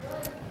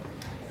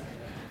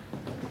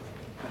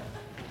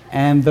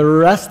And the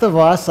rest of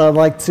us, I'd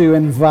like to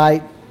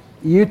invite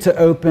you to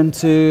open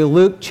to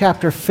Luke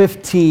chapter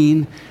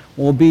 15.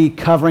 We'll be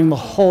covering the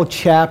whole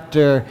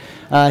chapter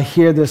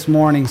here this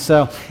morning.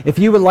 So if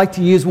you would like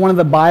to use one of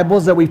the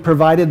Bibles that we've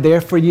provided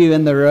there for you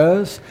in the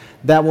rows,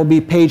 that will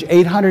be page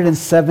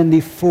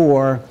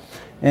 874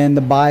 in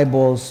the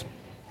Bibles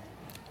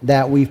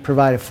that we've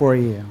provided for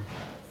you.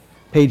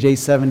 Page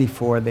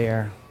 874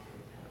 there.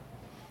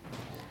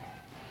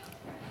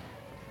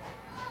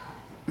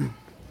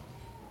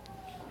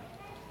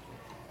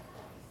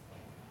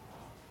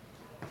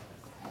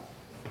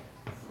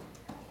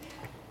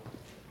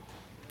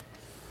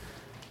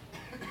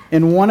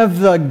 In one of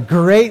the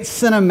great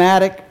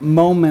cinematic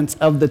moments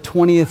of the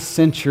 20th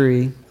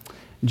century,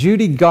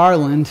 Judy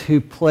Garland, who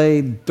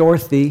played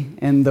Dorothy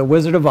in The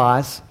Wizard of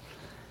Oz,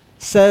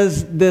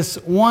 says this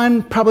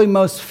one probably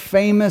most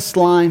famous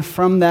line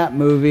from that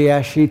movie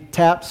as she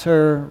taps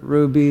her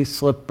ruby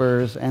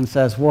slippers and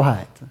says,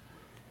 what?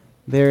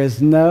 There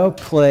is no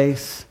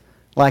place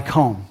like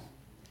home.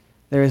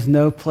 There is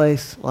no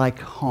place like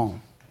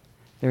home.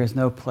 There is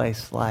no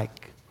place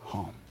like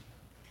home.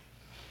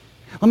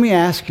 Let me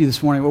ask you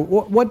this morning,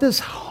 what does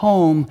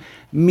home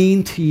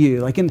mean to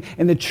you? Like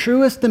in the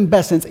truest and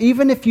best sense,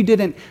 even if you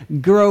didn't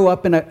grow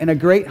up in a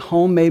great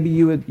home, maybe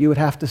you would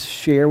have to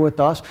share with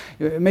us.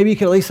 Maybe you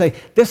could at least say,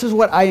 this is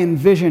what I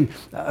envision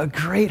a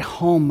great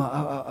home,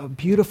 a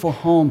beautiful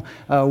home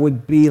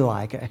would be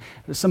like.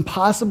 Some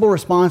possible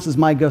responses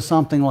might go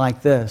something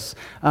like this.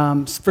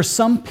 For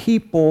some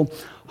people,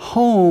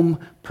 home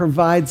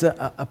provides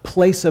a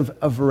place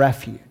of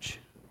refuge.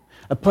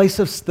 A place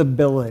of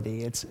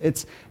stability.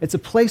 It's a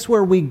place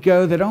where we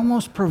go that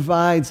almost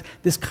provides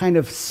this kind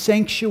of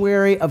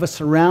sanctuary of a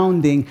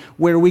surrounding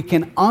where we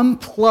can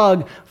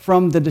unplug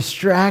from the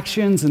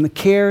distractions and the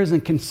cares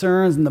and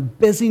concerns and the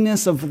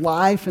busyness of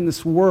life in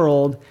this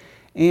world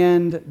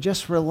and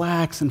just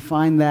relax and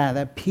find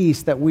that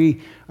peace that we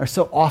are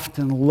so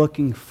often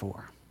looking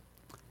for.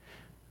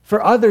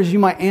 For others, you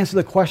might answer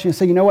the question and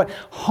say, you know what?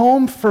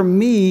 Home for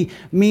me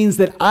means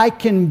that I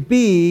can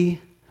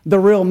be the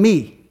real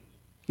me.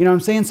 You know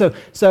what I'm saying?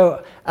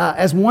 So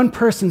as one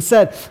person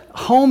said,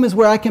 home is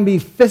where I can be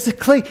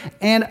physically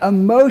and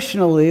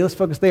emotionally, let's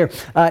focus there,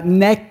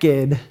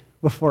 naked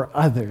before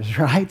others,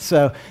 right?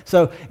 So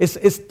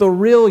it's the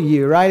real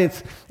you,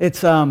 right?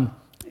 It's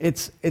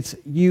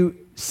you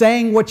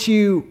saying what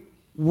you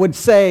would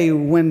say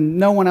when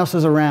no one else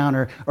is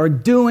around, or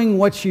doing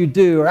what you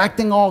do, or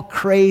acting all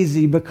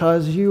crazy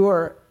because you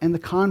are in the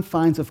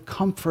confines of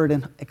comfort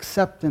and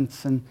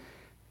acceptance and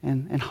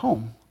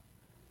home.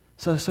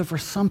 So for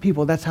some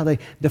people, that's how they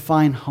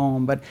define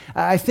home. But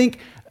I think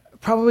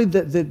probably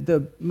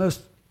the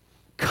most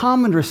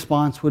common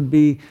response would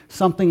be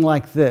something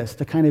like this,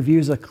 to kind of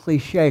use a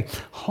cliche.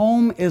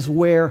 Home is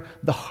where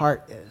the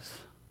heart is.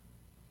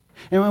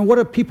 And what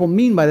do people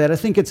mean by that? I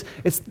think it's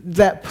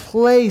that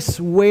place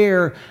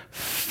where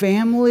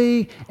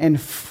family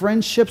and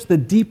friendships, the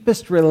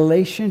deepest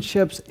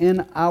relationships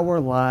in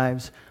our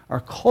lives, are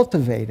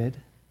cultivated.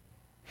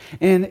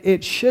 And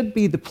it should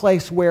be the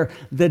place where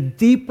the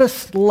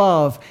deepest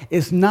love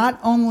is not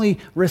only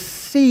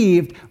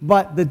received,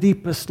 but the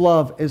deepest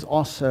love is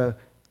also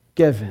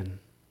given.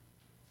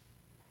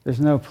 There's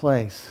no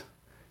place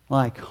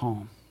like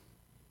home.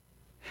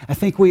 I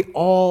think we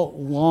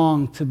all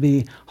long to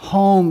be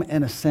home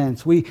in a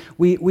sense. I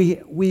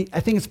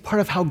think it's part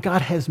of how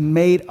God has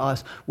made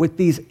us with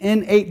these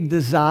innate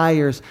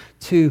desires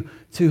to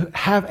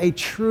have a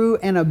true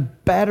and a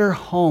better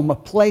home, a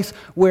place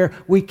where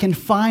we can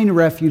find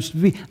refuge, to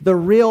be the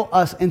real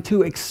us, and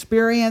to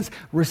experience,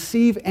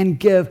 receive, and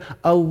give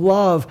a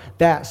love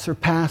that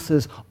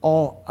surpasses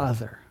all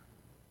other.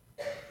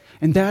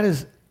 And that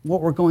is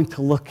what we're going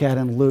to look at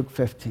in Luke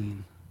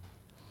 15.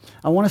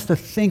 I want us to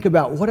think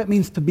about what it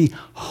means to be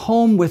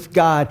home with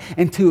God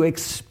and to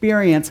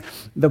experience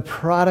the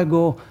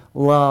prodigal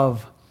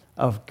love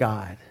of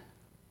God.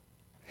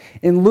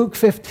 In Luke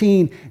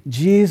 15,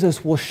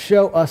 Jesus will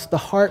show us the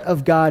heart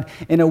of God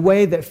in a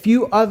way that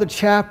few other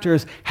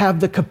chapters have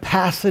the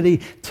capacity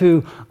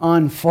to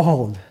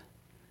unfold.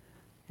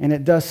 And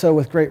it does so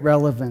with great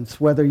relevance,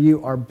 whether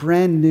you are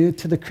brand new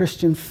to the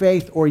Christian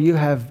faith or you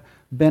have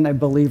been a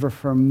believer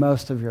for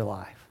most of your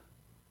life.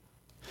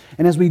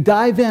 And as we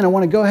dive in, I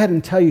want to go ahead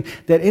and tell you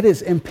that it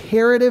is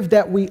imperative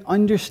that we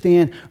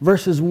understand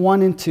verses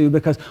 1 and 2,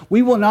 because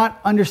we will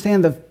not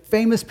understand the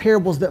famous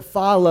parables that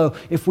follow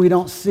if we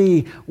don't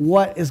see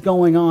what is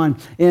going on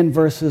in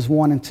verses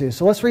 1 and 2.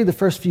 So let's read the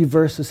first few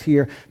verses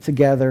here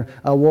together.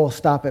 We'll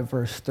stop at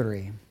verse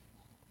 3.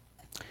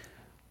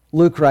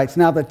 Luke writes,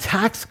 "Now the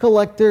tax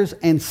collectors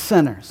and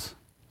sinners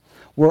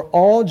were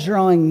all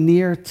drawing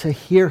near to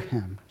hear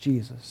him,"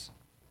 Jesus.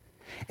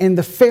 "And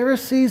the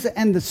Pharisees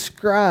and the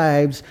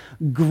scribes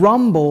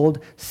grumbled,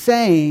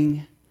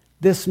 saying,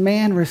 'This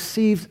man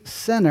receives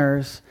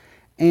sinners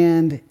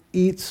and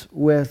eats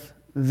with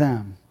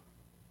them.'"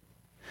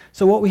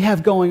 So what we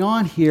have going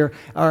on here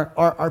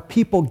are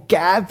people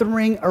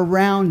gathering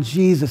around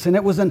Jesus. And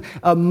it was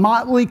a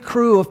motley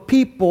crew of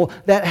people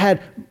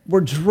that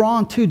were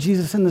drawn to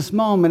Jesus in this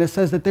moment. It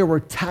says that there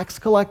were tax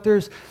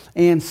collectors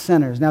and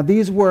sinners. Now,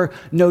 these were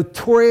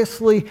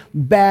notoriously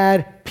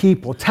bad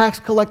people. Tax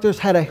collectors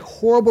had a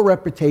horrible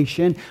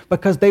reputation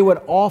because they would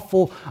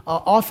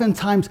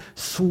oftentimes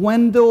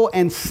swindle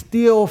and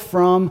steal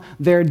from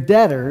their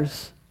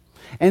debtors.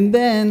 And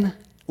then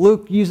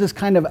Luke uses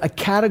kind of a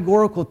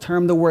categorical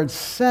term, the word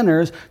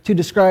sinners, to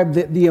describe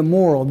the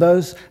immoral,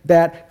 those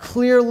that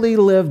clearly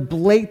live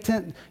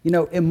blatant,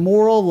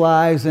 immoral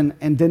lives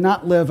and did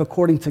not live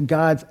according to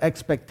God's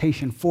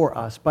expectation for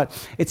us. But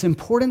it's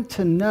important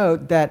to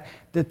note that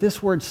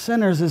this word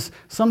sinners is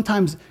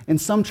sometimes, in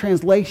some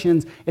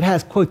translations, it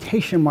has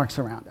quotation marks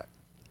around it.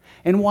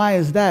 And why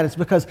is that? It's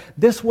because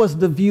this was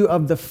the view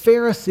of the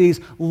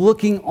Pharisees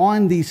looking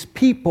on these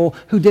people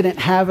who didn't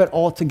have it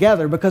all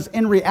together. Because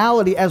in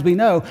reality, as we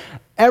know,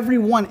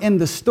 everyone in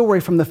the story,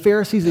 from the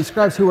Pharisees and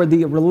scribes who were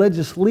the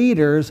religious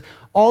leaders,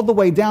 all the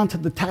way down to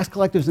the tax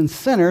collectors and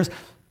sinners,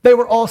 they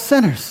were all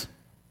sinners.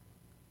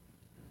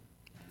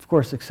 Of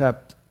course,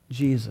 except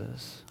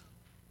Jesus.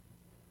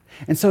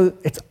 And so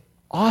it's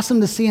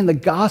awesome to see in the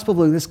Gospel of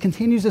Luke, this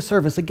continues to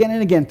surface again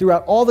and again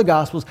throughout all the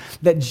Gospels,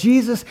 that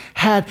Jesus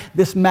had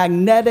this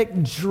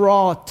magnetic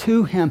draw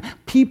to him.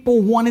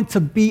 People wanted to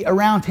be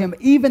around him.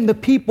 Even the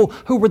people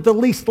who were the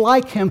least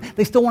like him,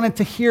 they still wanted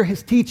to hear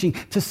his teaching,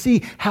 to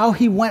see how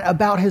he went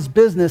about his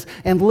business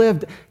and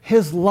lived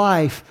his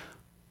life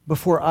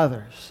before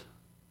others.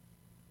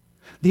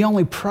 The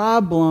only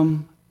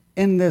problem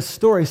in this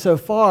story so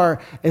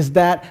far is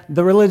that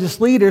the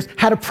religious leaders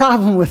had a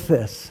problem with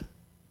this.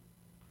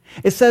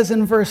 It says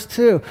in verse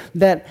 2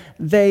 that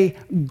they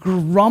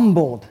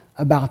grumbled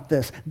about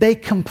this. They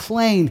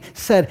complained,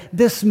 said,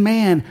 "This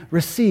man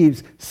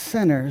receives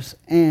sinners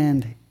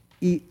and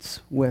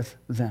eats with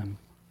them."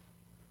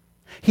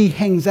 He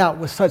hangs out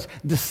with such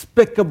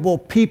despicable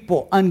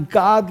people,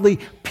 ungodly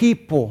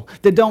people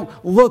that don't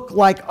look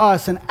like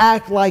us and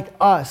act like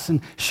us.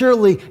 And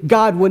surely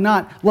God would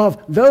not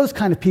love those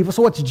kind of people.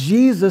 So what's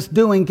Jesus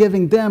doing,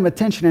 giving them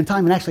attention and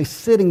time and actually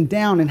sitting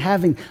down and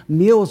having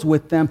meals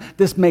with them?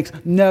 This makes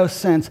no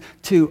sense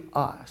to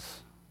us.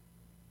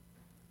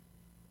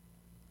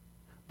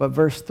 But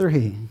verse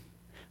 3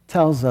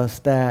 tells us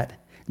that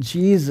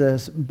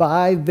Jesus,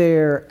 by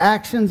their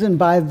actions and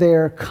by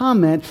their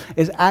comment,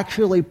 is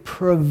actually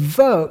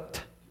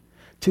provoked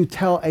to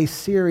tell a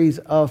series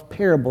of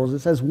parables. It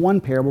says one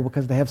parable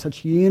because they have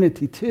such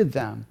unity to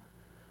them.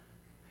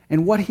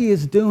 And what he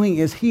is doing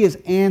is he is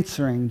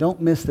answering, don't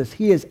miss this,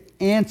 he is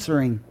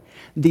answering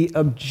the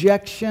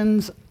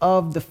objections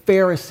of the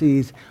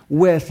Pharisees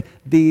with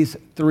these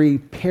three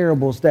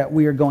parables that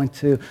we are going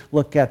to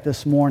look at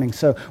this morning.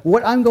 So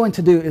what I'm going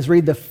to do is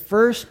read the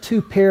first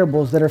two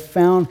parables that are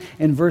found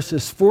in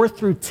verses 4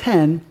 through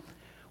 10,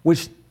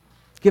 which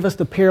give us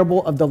the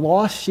parable of the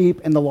lost sheep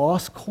and the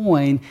lost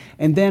coin,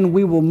 and then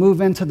we will move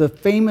into the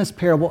famous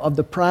parable of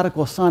the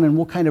prodigal son, and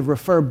we'll kind of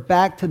refer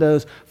back to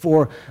those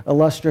for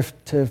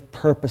illustrative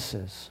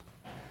purposes.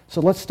 So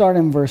let's start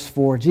in verse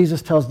 4.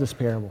 Jesus tells this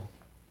parable.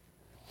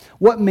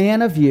 "What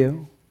man of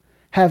you,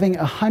 having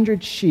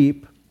 100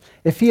 sheep,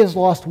 if he has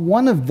lost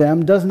one of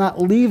them, does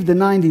not leave the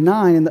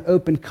 99 in the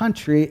open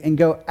country and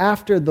go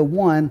after the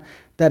one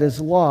that is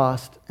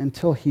lost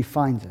until he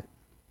finds it?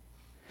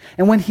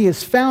 And when he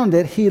has found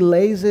it, he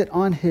lays it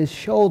on his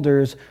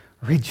shoulders,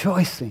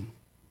 rejoicing.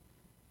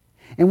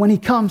 And when he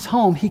comes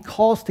home, he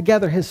calls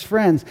together his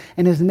friends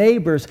and his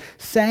neighbors,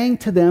 saying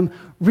to them,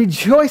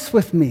 'Rejoice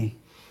with me,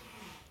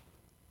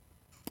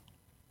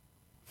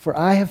 for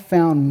I have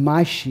found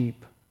my sheep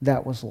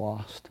that was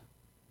lost.'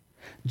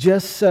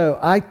 Just so,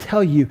 I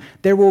tell you,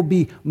 there will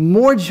be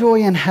more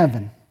joy in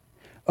heaven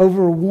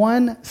over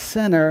one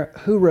sinner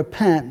who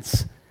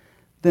repents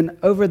than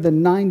over the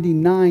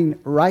 99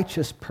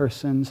 righteous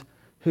persons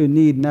who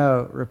need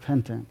no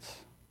repentance.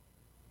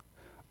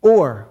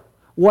 Or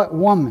what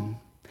woman,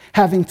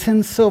 having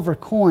 10 silver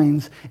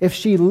coins, if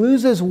she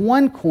loses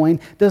one coin,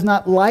 does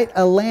not light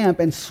a lamp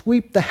and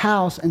sweep the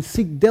house and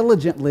seek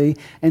diligently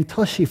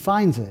until she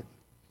finds it?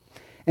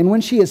 And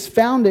when she has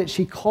found it,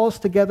 she calls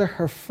together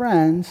her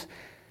friends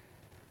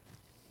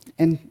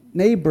and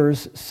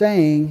neighbors,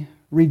 saying,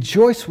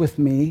 'Rejoice with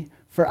me,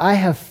 for I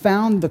have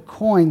found the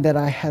coin that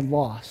I had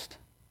lost.'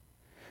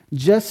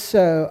 Just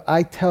so,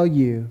 I tell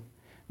you,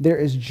 there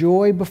is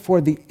joy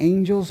before the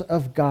angels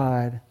of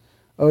God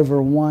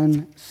over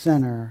one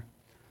sinner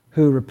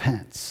who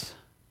repents."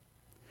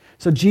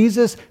 So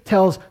Jesus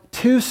tells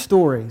two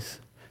stories,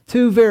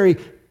 two very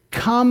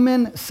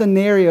common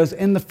scenarios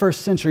in the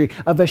first century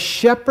of a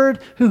shepherd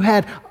who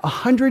had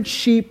 100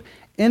 sheep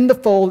in the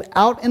fold,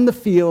 out in the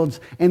fields,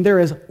 and there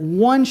is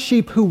one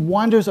sheep who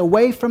wanders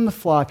away from the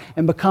flock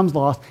and becomes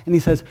lost. And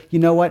he says, you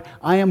know what?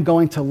 I am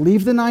going to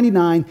leave the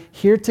 99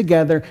 here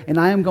together, and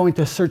I am going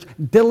to search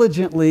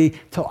diligently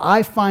till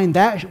I find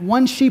that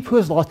one sheep who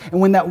is lost. And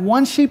when that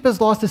one sheep is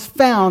lost is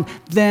found,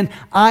 then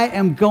I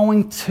am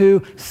going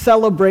to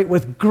celebrate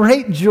with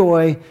great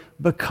joy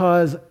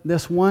because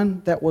this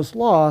one that was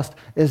lost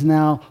is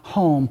now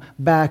home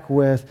back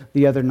with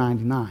the other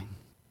 99.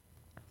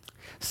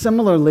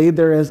 Similarly,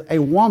 there is a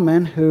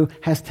woman who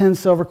has 10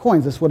 silver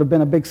coins. This would have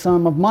been a big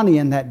sum of money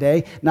in that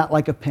day, not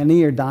like a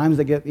penny or dimes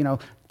that get,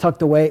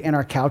 tucked away in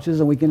our couches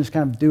and we can just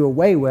kind of do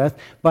away with.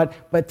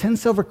 But 10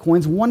 silver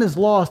coins, one is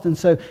lost, and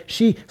so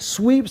she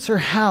sweeps her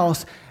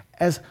house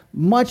as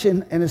much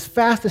and as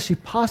fast as she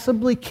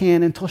possibly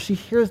can until she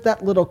hears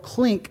that little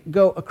clink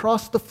go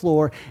across the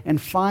floor and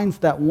finds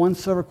that one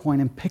silver coin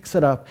and picks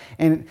it up.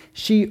 And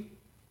she,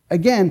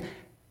 again,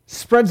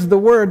 spreads the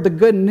word, the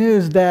good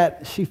news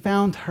that she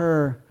found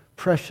her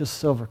precious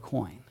silver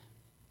coin.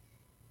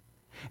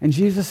 And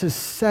Jesus is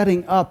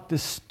setting up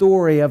this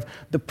story of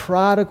the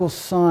prodigal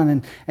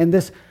son, and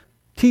this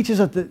teaches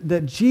us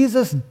that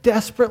Jesus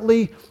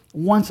desperately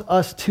wants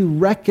us to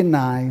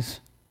recognize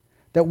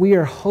that we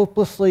are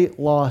hopelessly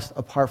lost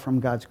apart from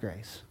God's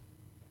grace.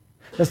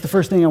 That's the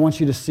first thing I want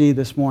you to see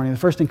this morning. The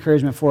first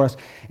encouragement for us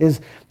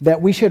is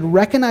that we should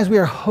recognize we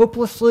are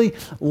hopelessly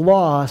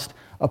lost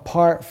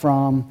apart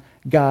from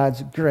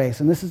God's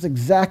grace. And this is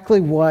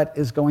exactly what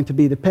is going to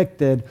be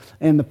depicted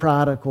in the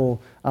prodigal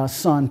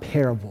son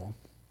parable.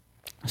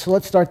 So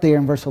let's start there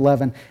in verse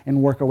 11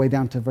 and work our way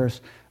down to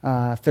verse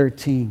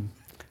 13.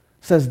 It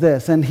says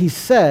this, and he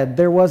said,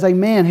 there was a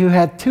man who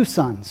had 2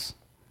 sons.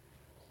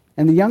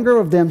 And the younger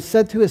of them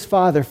said to his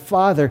father,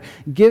 Father,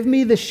 give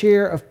me the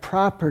share of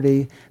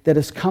property that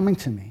is coming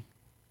to me.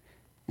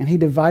 And he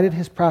divided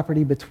his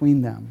property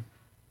between them.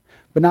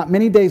 But not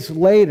many days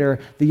later,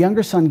 the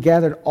younger son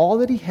gathered all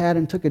that he had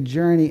and took a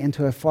journey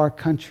into a far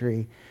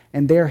country.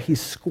 And there he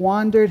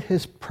squandered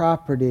his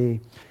property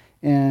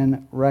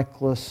in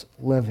reckless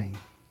living.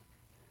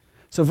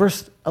 So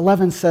verse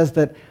 11 says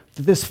that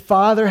this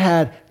father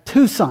had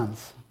 2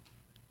 sons.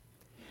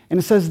 And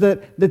it says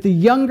that the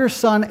younger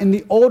son and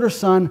the older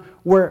son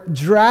were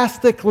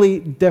drastically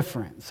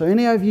different. So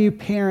any of you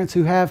parents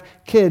who have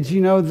kids,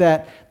 you know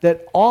that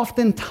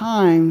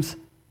oftentimes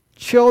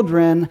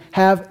children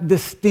have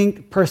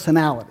distinct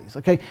personalities,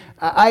 okay?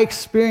 I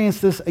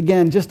experienced this,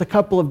 again, just a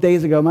couple of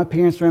days ago. My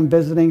parents were in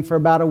visiting for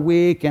about a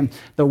week, and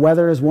the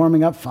weather is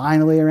warming up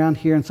finally around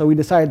here, and so we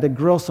decided to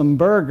grill some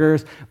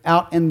burgers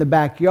out in the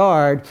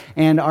backyard,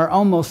 and our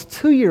almost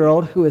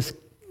 2-year-old,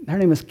 her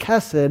name is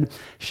Kesed,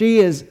 she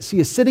is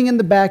sitting in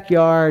the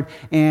backyard,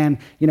 and,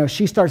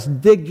 she starts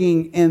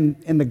digging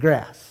in the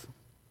grass,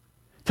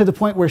 to the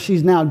point where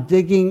she's now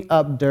digging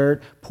up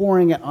dirt,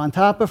 pouring it on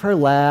top of her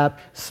lap,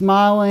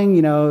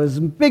 smiling, as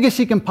big as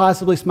she can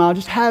possibly smile,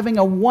 just having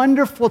a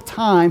wonderful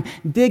time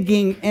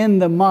digging in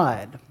the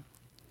mud.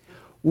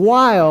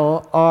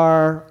 While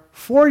our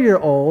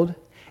 4-year-old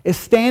is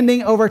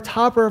standing over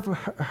top of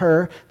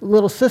her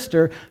little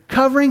sister,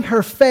 covering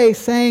her face,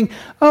 saying,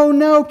 "Oh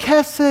no,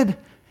 Kesed,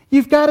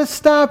 you've got to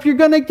stop, you're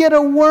going to get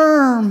a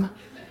worm."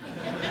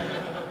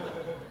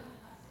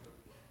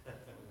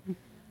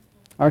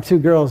 Our 2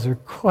 girls are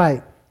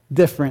quite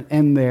different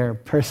in their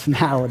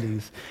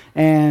personalities,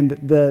 and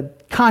the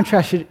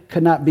contrast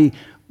could not be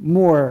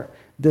more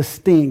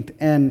distinct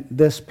in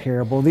this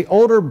parable. The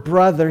older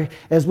brother,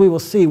 as we will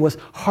see, was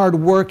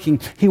hardworking.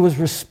 He was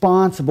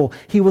responsible.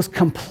 He was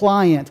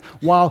compliant,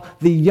 while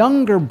the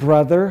younger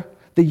brother,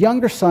 the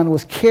younger son,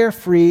 was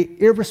carefree,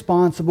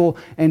 irresponsible,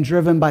 and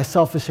driven by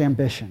selfish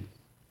ambition.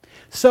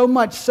 So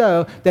much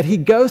so that he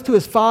goes to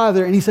his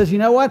father and he says, you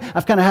know what?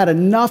 I've kind of had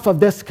enough of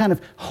this kind of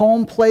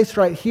home place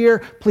right here.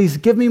 Please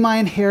give me my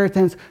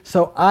inheritance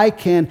so I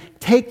can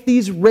take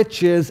these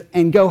riches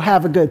and go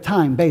have a good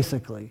time,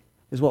 basically,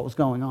 is what was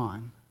going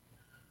on.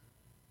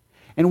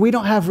 And we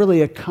don't have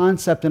really a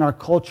concept in our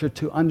culture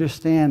to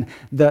understand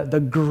the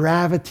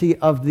gravity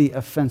of the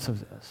offense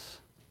of this.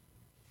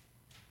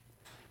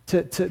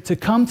 To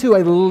come to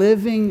a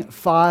living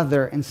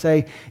father and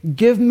say,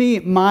 give me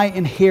my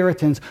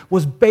inheritance,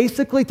 was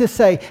basically to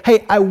say,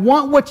 hey, I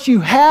want what you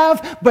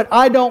have, but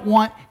I don't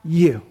want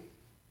you.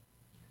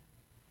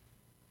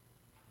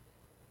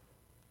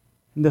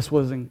 And this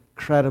was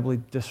incredibly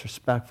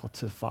disrespectful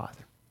to the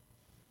father.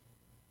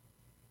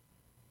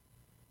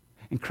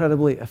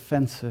 Incredibly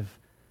offensive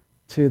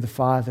to the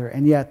father.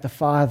 And yet the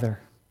father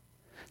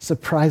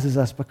surprises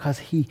us because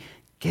he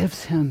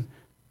gives him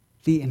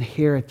the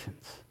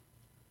inheritance.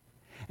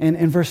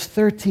 And verse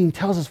 13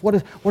 tells us, what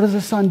does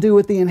the son do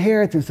with the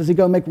inheritance? Does he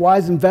go make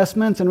wise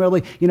investments and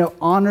really,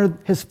 honor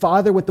his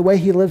father with the way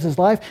he lives his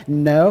life?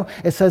 No.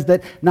 It says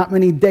that not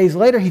many days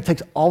later, he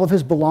takes all of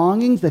his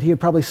belongings, that he had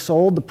probably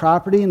sold the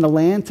property and the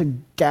land to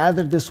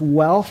gather this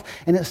wealth.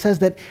 And it says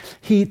that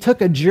he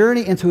took a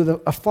journey into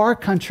a far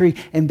country,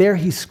 and there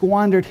he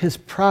squandered his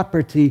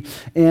property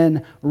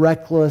in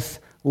reckless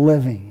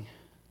living.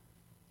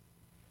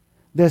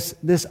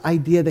 This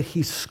idea that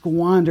he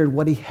squandered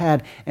what he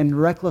had, and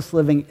reckless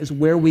living is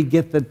where we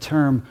get the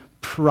term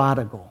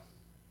prodigal.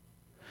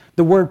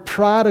 The word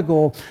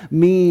prodigal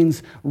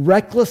means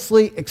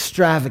recklessly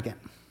extravagant.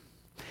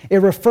 It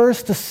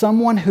refers to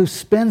someone who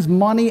spends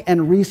money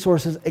and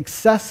resources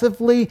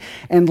excessively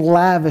and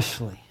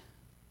lavishly.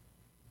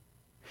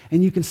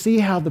 And you can see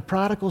how the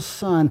prodigal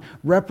son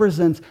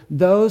represents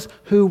those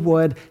who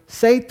would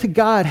say to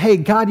God, hey,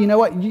 God, you know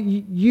what?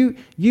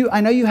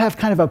 I know you have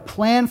kind of a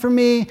plan for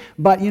me,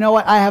 but you know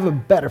what? I have a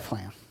better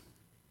plan.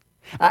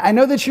 I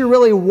know that you're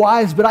really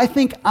wise, but I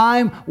think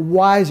I'm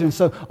wiser. And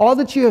so all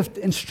that you have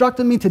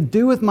instructed me to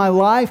do with my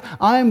life,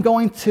 I'm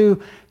going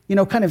to,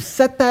 kind of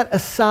set that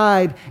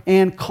aside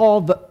and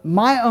call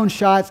my own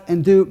shots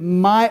and do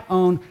my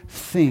own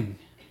thing.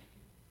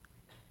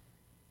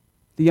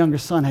 The younger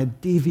son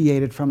had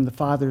deviated from the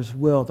father's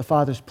will, the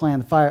father's plan,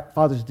 the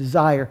father's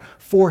desire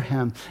for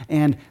him.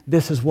 And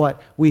this is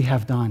what we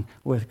have done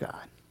with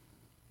God.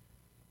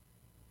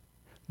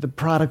 The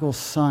prodigal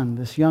son,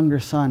 this younger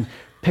son,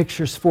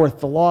 pictures forth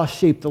the lost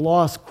sheep, the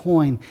lost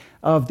coin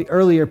of the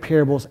earlier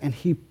parables, and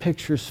he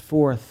pictures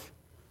forth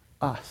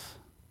us.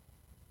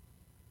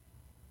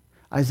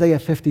 Isaiah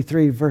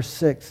 53, verse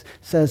 6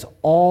 says,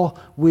 all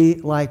we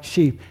like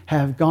sheep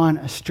have gone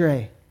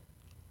astray.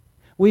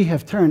 We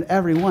have turned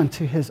everyone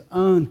to his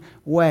own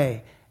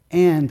way,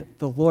 and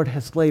the Lord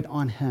has laid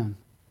on him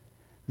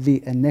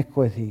the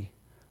iniquity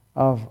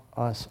of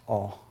us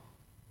all.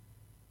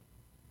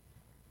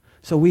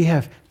 So we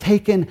have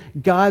taken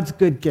God's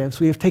good gifts,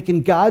 we have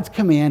taken God's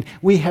command,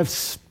 we have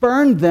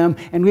spurned them,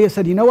 and we have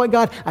said, you know what,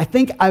 God, I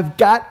think I've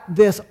got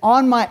this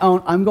on my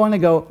own. I'm going to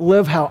go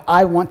live how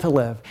I want to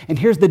live. And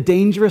here's the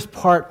dangerous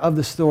part of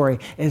the story,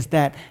 is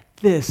that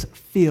this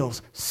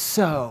feels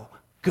so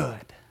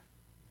good.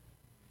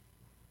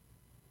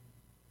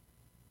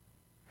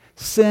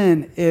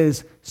 Sin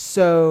is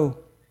so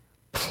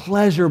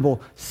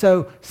pleasurable,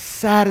 so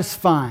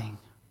satisfying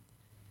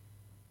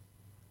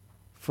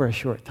for a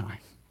short time.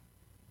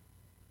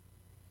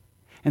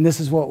 And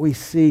this is what we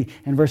see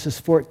in verses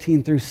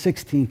 14 through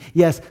 16.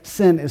 Yes,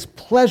 sin is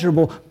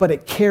pleasurable, but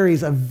it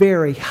carries a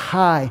very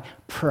high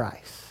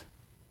price.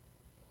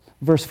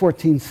 Verse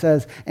 14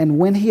 says, and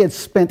when he had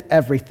spent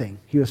everything,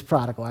 he was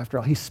prodigal after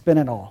all, he spent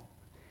it all.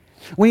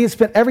 When he had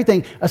spent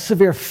everything, a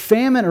severe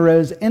famine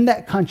arose in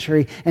that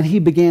country, and he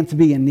began to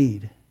be in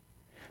need.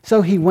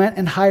 So he went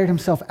and hired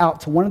himself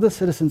out to one of the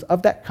citizens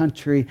of that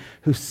country,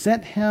 who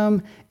sent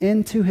him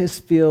into his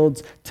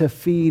fields to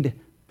feed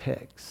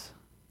pigs.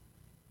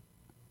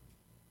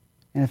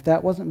 And if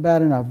that wasn't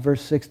bad enough,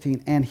 verse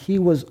 16, and he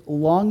was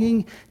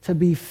longing to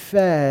be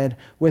fed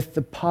with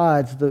the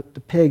pods the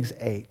pigs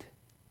ate,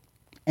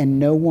 and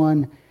no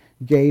one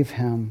gave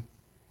him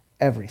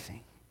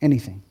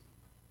anything.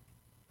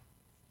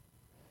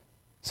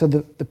 So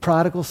the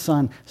prodigal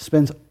son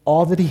spends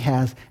all that he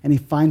has, and he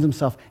finds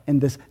himself in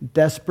this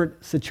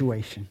desperate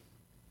situation.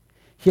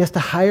 He has to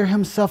hire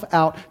himself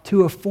out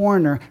to a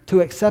foreigner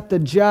to accept a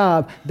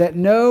job that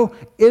no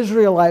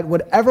Israelite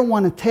would ever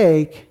want to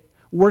take,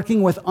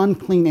 working with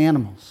unclean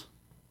animals.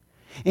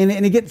 And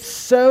it gets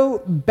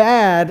so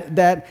bad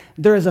that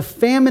there is a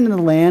famine in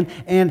the land,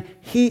 and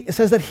it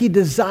says that he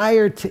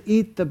desired to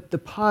eat the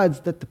pods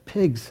that the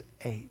pigs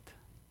ate.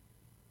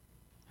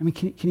 I mean,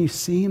 can you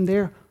see him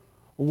there?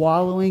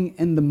 Wallowing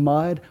in the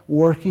mud,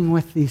 working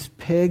with these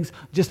pigs,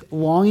 just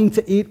longing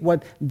to eat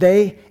what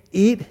they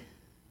eat,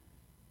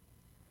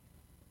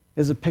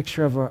 is a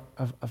picture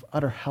of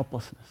utter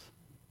helplessness,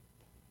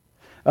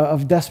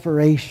 of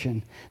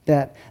desperation,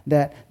 that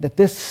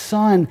this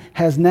son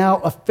has now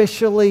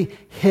officially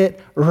hit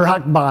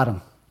rock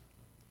bottom.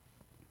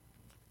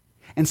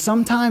 And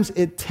sometimes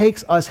it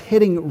takes us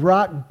hitting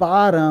rock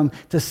bottom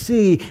to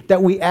see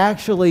that we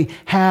actually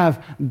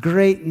have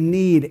great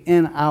need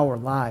in our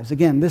lives.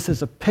 Again, this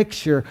is a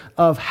picture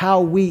of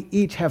how we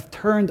each have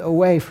turned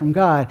away from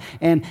God.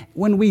 And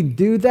when we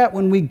do that,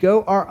 when we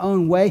go our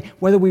own way,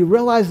 whether we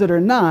realize it or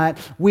not,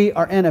 we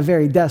are in a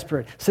very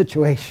desperate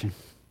situation.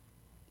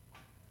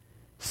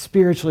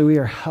 Spiritually, we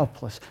are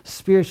helpless.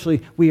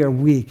 Spiritually, we are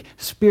weak.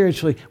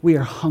 Spiritually, we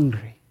are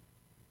hungry.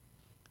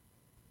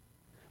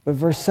 But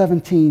verse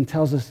 17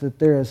 tells us that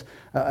there is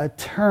a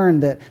turn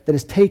that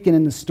is taken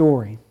in the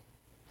story.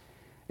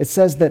 It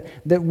says that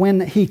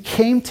when he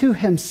came to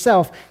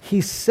himself,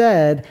 he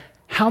said,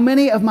 how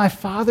many of my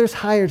father's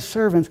hired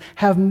servants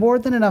have more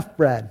than enough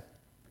bread,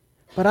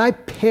 but I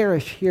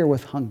perish here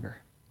with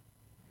hunger?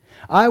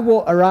 I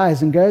will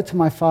arise and go to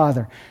my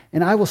father,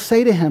 and I will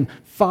say to him,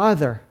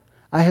 Father,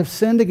 I have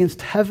sinned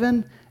against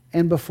heaven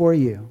and before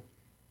you.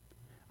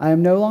 I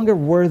am no longer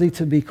worthy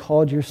to be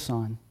called your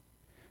son.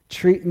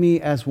 Treat me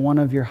as one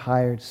of your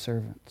hired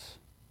servants.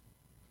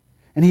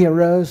 And he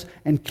arose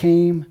and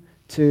came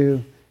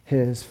to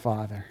his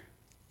father.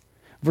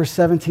 Verse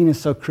 17 is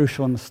so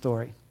crucial in the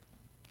story.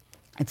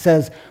 It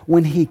says,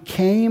 when he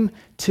came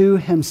to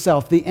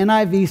himself. The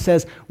NIV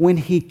says, when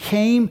he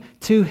came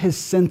to his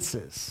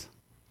senses.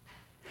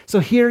 So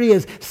here he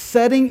is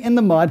sitting in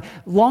the mud,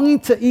 longing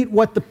to eat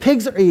what the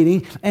pigs are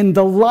eating, and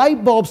the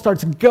light bulb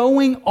starts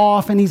going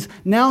off, and he's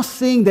now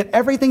seeing that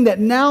everything that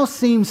now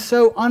seems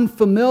so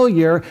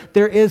unfamiliar,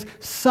 there is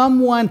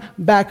someone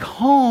back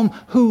home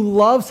who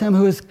loves him,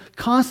 who has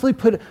constantly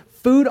put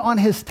food on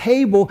his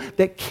table,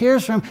 that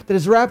cares for him, that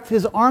has wrapped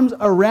his arms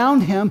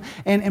around him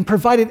and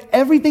provided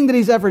everything that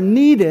he's ever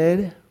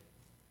needed.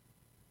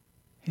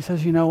 He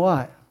says, you know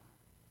what?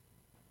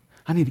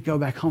 I need to go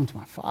back home to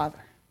my father.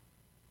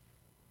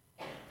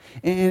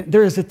 And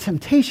there is a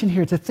temptation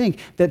here to think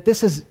that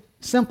this is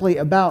simply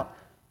about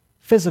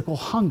physical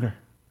hunger.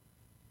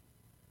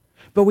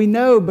 But we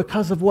know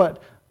because of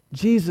what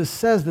Jesus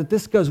says that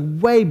this goes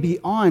way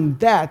beyond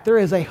that. There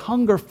is a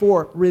hunger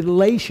for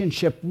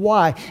relationship.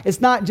 Why?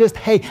 It's not just,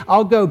 hey,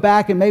 I'll go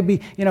back and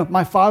maybe,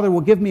 my father will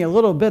give me a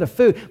little bit of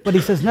food. But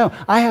he says, no,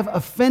 I have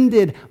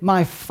offended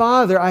my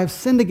father. I have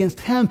sinned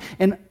against him.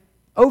 And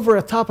over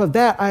the top of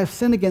that, I have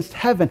sinned against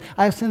heaven.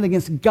 I have sinned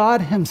against God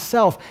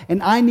himself.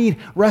 And I need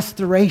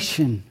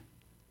restoration.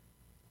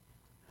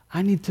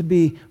 I need to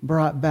be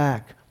brought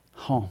back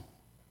home.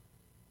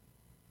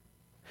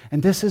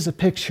 And this is a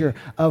picture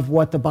of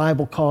what the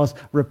Bible calls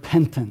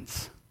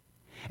repentance.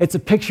 It's a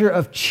picture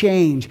of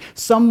change.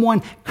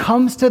 Someone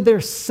comes to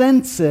their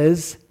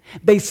senses,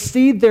 they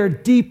see their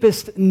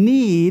deepest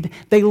need,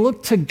 they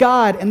look to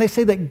God, and they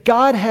say that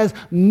God has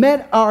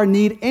met our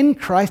need in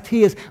Christ.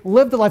 He has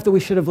lived the life that we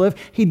should have lived.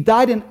 He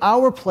died in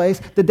our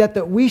place, the death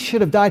that we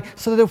should have died,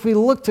 so that if we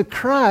look to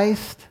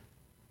Christ,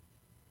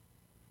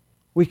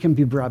 we can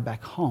be brought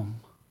back home.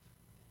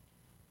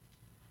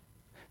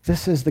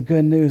 This is the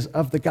good news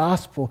of the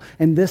gospel.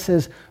 And this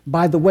is,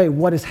 by the way,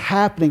 what is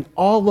happening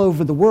all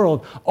over the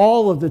world,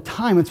 all of the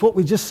time. It's what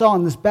we just saw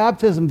in this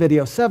baptism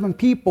video. 7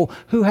 people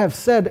who have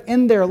said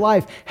in their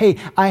life, hey,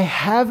 I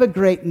have a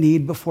great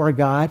need before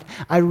God.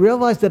 I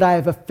realize that I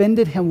have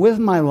offended him with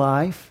my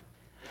life.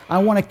 I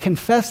want to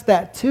confess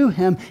that to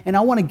him, and I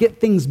want to get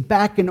things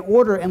back in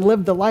order and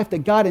live the life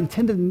that God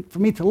intended for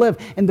me to live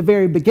in the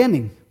very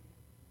beginning.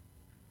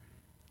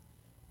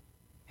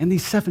 And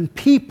these 7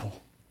 people,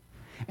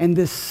 and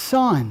this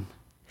son,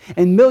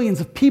 and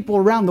millions of people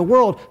around the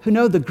world who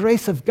know the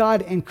grace of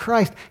God in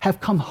Christ have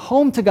come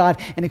home to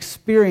God and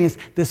experienced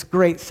this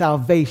great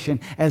salvation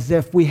as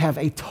if we have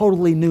a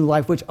totally new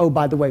life, which, oh,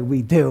 by the way,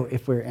 we do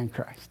if we're in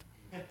Christ.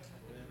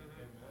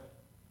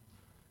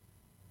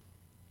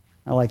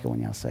 I like it when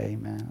y'all say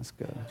amen. That's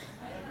good.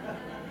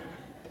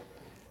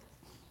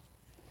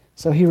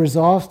 So he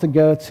resolves to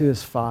go to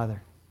his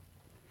father.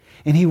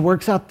 And he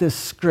works out this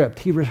script.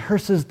 He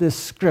rehearses this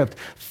script.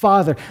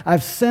 Father,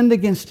 I've sinned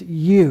against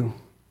you.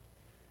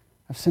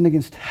 I've sinned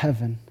against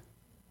heaven.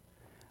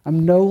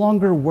 I'm no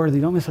longer worthy.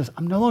 Don't miss this.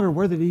 I'm no longer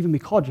worthy to even be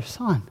called your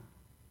son.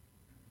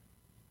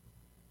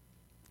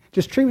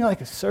 Just treat me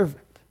like a servant.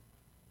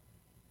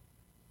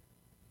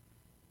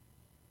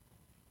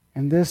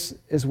 And this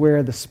is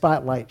where the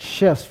spotlight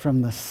shifts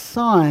from the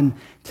son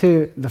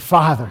to the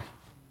father.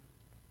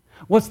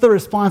 What's the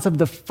response of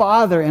the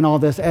father in all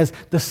this as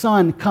the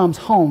son comes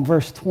home?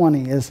 Verse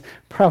 20 is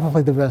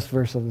probably the best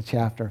verse of the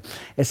chapter.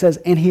 It says,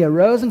 and he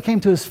arose and came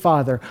to his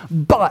father,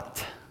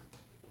 but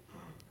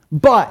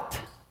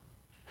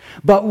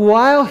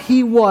while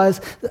he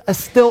was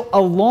still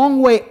a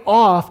long way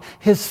off,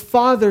 his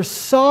father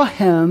saw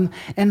him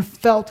and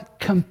felt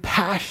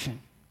compassion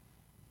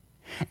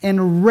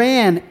and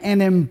ran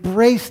and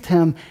embraced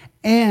him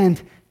and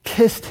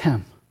kissed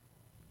him.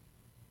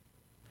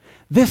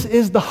 This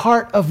is the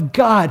heart of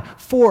God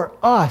for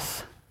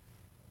us.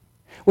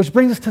 Which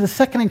brings us to the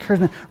second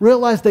encouragement.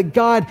 Realize that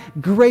God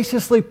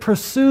graciously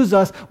pursues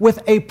us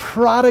with a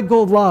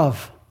prodigal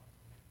love.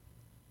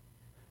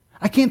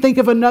 I can't think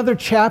of another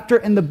chapter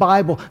in the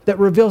Bible that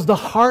reveals the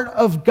heart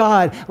of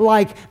God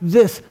like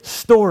this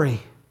story.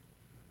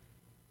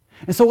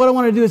 And so what I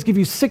want to do is give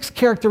you 6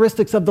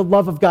 characteristics of the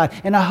love of God.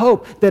 And I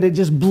hope that it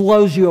just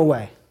blows you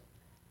away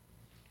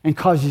and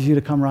causes you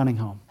to come running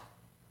home.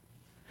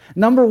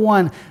 Number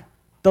 1,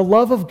 the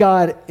love of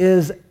God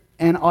is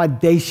an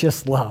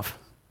audacious love.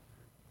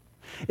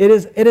 It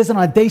is an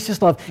audacious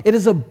love. It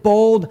is a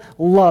bold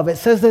love. It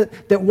says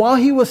that while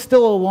he was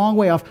still a long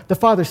way off, the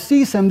father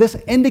sees him. This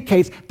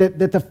indicates that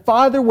the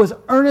father was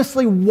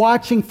earnestly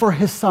watching for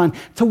his son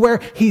to where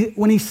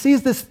when he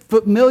sees this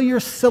familiar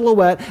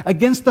silhouette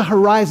against the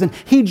horizon,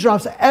 he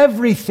drops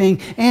everything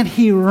and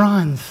he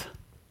runs.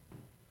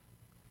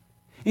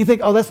 And you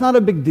think, oh, that's not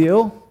a big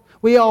deal.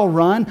 We all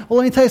run. Well,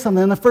 let me tell you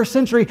something. In the first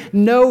century,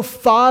 no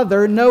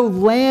father, no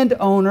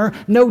landowner,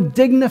 no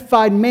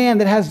dignified man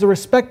that has the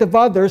respect of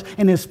others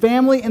in his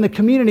family and the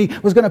community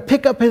was going to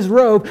pick up his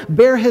robe,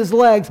 bare his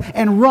legs,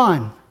 and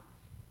run.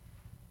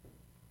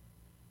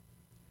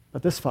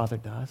 But this father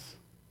does.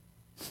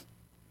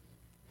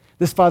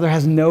 This father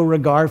has no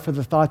regard for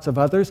the thoughts of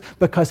others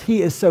because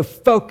he is so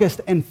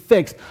focused and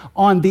fixed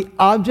on the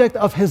object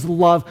of his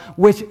love,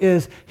 which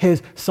is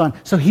his son.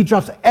 So he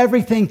drops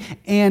everything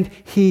and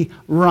he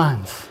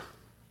runs.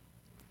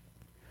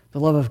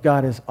 The love of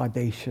God is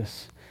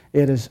audacious.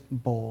 It is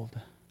bold.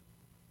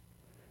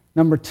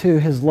 Number 2,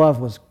 his love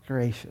was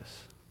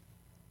gracious.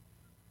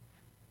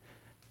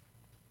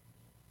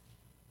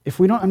 If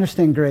we don't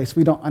understand grace,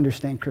 we don't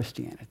understand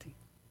Christianity.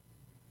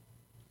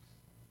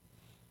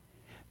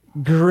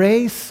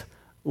 Grace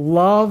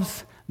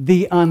loves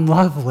the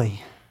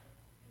unlovely.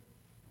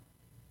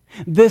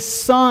 This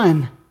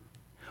son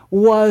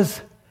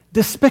was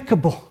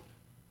despicable.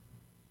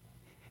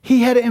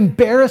 He had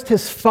embarrassed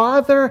his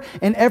father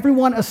and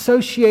everyone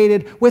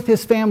associated with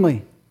his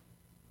family.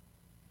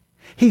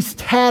 He's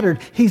tattered.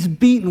 He's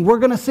beaten. We're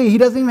going to see he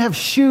doesn't even have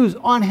shoes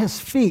on his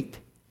feet.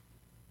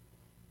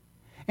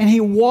 And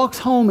he walks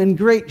home in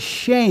great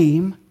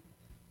shame.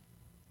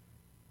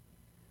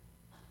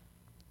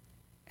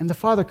 And the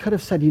father could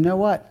have said, you know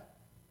what?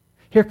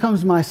 Here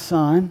comes my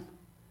son.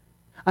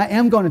 I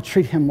am going to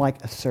treat him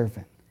like a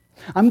servant.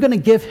 I'm going to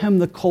give him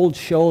the cold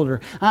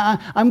shoulder.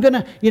 I'm going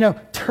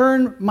to,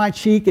 turn my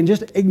cheek and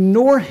just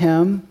ignore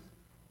him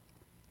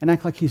and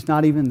act like he's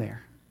not even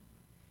there.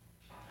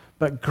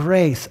 But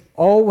grace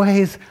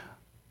always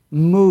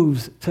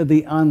moves to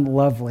the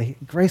unlovely.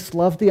 Grace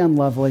loved the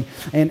unlovely,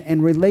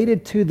 and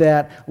related to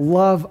that,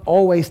 love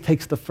always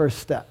takes the first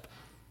step.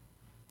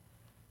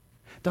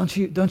 Don't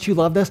you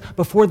love this?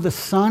 Before the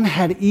son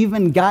had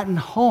even gotten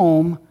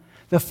home,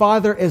 the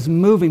father is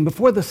moving.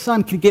 Before the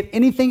son could get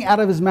anything out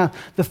of his mouth,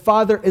 the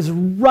father is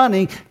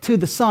running to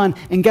the son.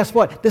 And guess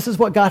what? This is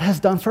what God has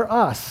done for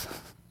us.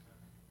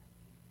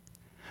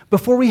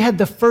 Before we had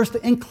the first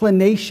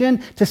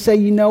inclination to say,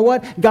 you know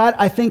what, God,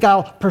 I think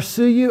I'll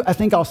pursue you. I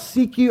think I'll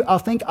seek you. I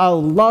think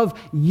I'll love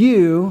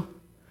you.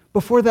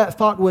 Before that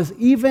thought was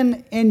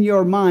even in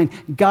your mind,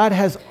 God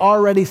has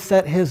already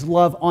set his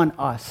love on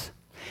us.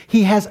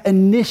 He has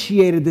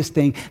initiated this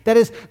thing. That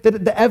is,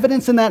 the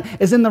evidence in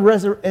that is in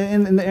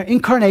the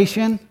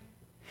incarnation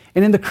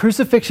and in the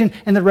crucifixion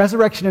and the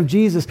resurrection of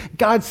Jesus.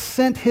 God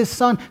sent his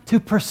son to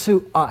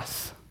pursue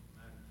us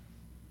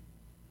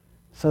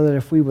so that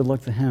if we would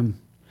look to him,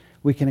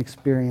 we can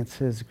experience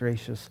his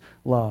gracious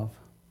love.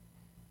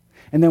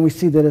 And then we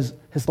see that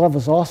his love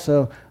is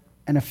also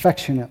an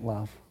affectionate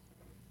love.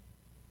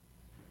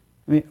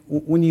 I mean,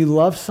 when you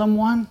love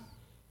someone,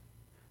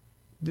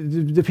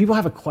 do people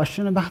have a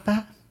question about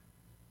that?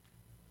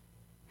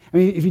 I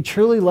mean, if you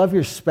truly love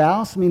your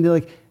spouse, I mean,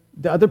 do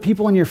other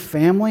people in your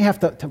family have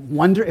to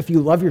wonder if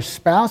you love your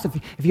spouse?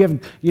 If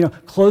you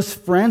have close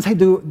friends, hey,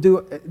 do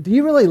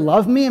you really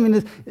love me? I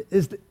mean,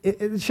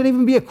 it shouldn't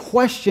even be a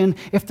question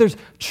if there's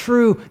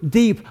true,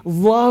 deep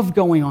love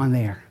going on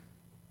there.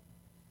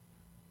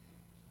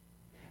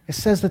 It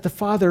says that the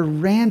father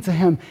ran to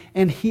him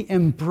and he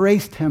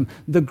embraced him.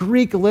 The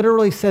Greek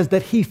literally says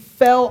that he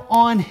fell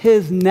on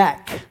his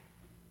neck.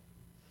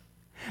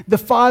 The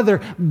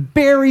father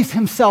buries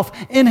himself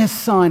in his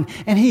son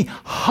and he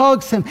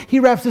hugs him. He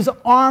wraps his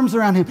arms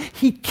around him.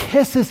 He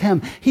kisses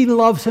him. He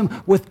loves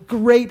him with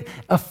great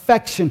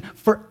affection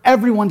for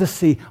everyone to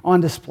see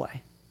on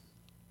display.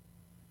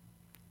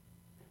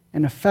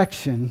 And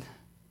affection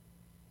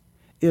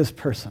is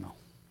personal.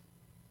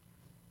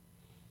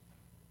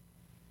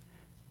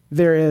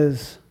 There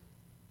is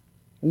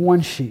one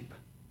sheep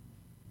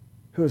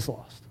who is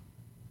lost.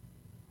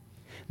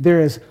 There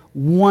is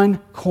one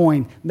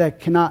coin that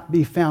cannot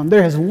be found.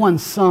 There is one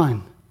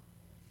son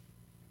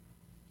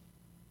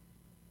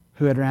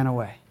who had ran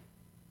away.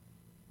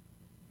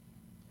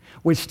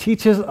 Which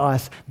teaches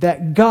us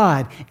that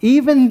God,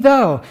 even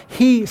though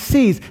he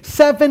sees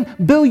 7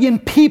 billion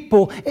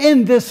people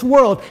in this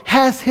world,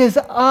 has his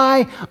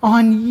eye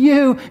on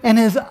you and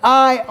his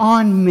eye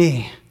on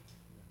me.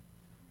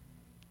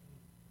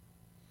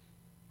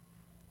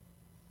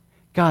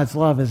 God's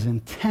love is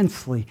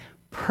intensely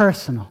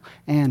personal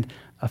and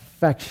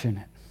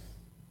affectionate.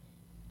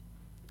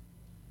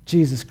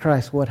 Jesus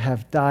Christ would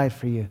have died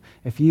for you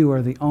if you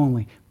were the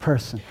only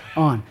person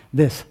on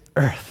this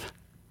earth.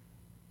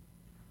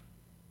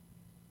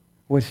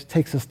 Which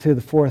takes us to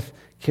the fourth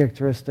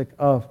characteristic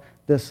of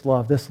this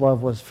love. This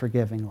love was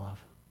forgiving love.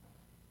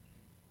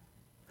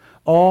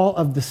 All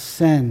of the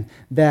sin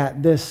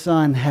that this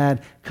son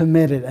had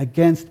committed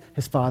against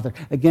his father,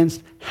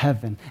 against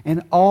heaven,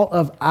 and all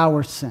of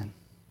our sin.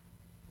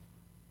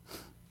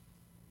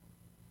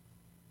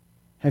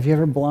 Have you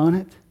ever blown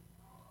it?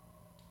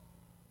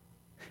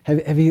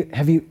 Have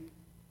you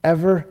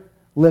ever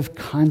lived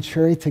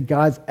contrary to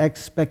God's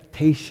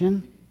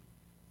expectation?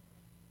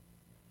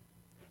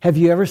 Have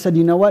you ever said,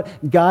 you know what,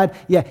 God,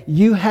 yeah,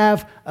 you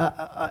have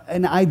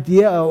an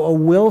idea, a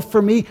will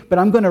for me, but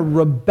I'm going to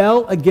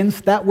rebel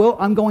against that will.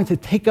 I'm going to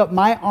take up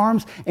my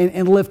arms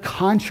and live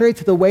contrary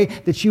to the way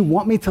that you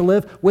want me to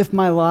live with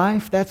my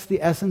life. That's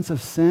the essence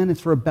of sin.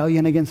 It's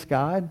rebellion against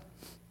God.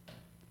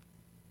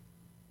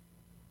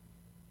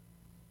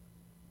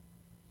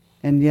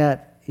 And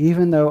yet,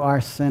 even though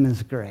our sin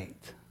is great,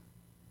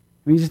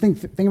 I mean, you just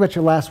think about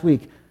your last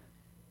week.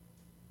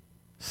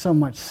 So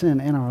much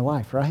sin in our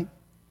life, right?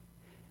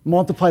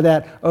 Multiply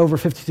that over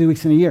 52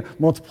 weeks in a year.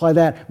 Multiply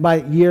that by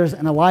years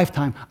in a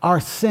lifetime. Our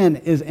sin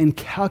is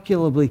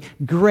incalculably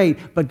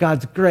great, but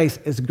God's grace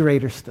is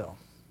greater still.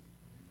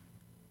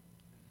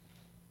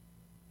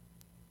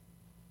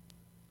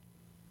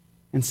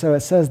 And so it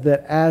says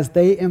that as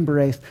they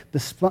embraced, the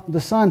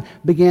son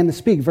began to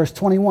speak. Verse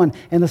 21,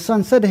 and the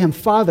son said to him,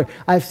 Father,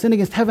 I have sinned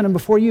against heaven and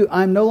before you.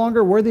 I am no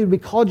longer worthy to be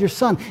called your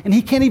son. And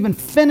he can't even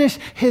finish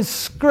his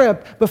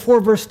script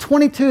before verse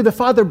 22. The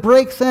father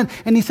breaks in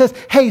and he says,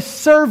 hey,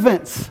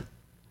 servants,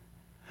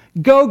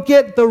 go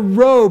get the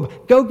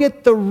robe, go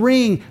get the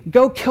ring,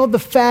 go kill the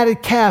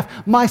fatted calf.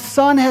 My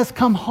son has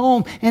come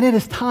home and it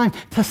is time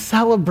to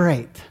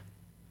celebrate.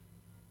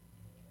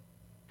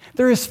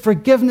 There is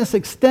forgiveness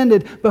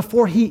extended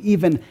before he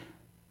even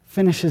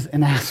finishes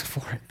and asks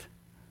for it.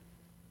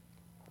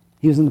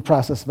 He was in the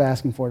process of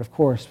asking for it, of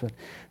course, but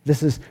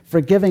this is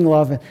forgiving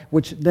love,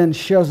 which then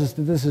shows us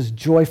that this is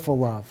joyful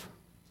love.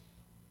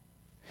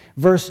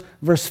 Verse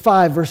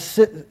 5, verse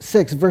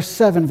 6, verse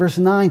 7, verse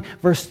 9,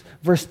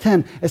 verse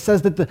 10, it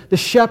says that the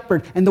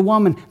shepherd and the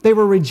woman, they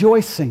were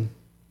rejoicing.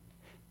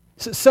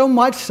 So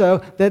much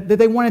so that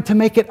they wanted to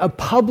make it a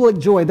public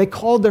joy. They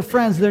called their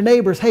friends, their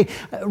neighbors, hey,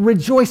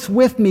 rejoice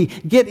with me.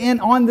 Get in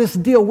on this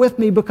deal with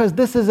me because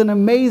this is an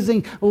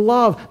amazing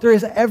love. There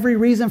is every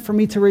reason for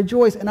me to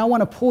rejoice, and I want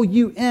to pull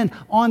you in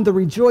on the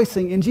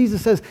rejoicing. And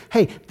Jesus says,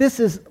 hey, this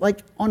is like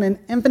on an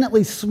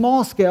infinitely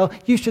small scale.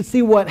 You should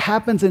see what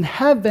happens in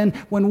heaven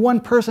when one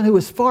person who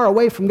is far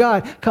away from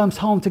God comes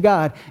home to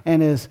God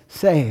and is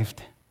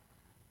saved.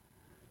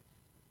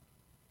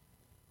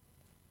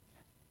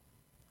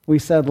 We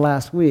said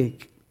last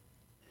week,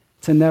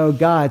 to know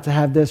God, to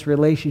have this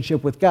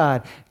relationship with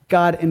God,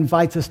 God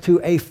invites us to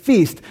a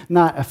feast,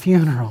 not a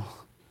funeral.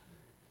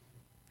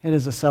 It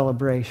is a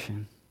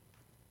celebration.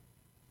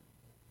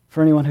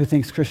 For anyone who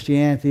thinks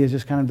Christianity is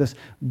just kind of this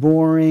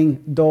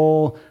boring,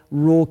 dull,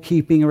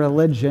 rule-keeping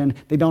religion,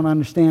 they don't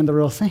understand the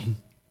real thing.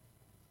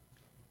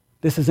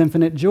 This is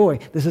infinite joy.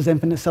 This is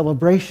infinite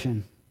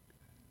celebration.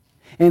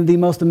 And the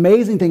most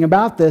amazing thing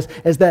about this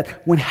is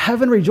that when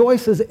heaven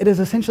rejoices, it is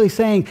essentially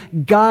saying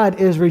God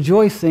is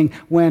rejoicing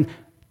when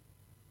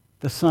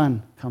the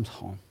Son comes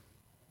home.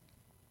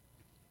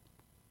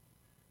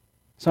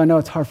 So I know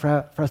it's hard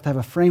for us to have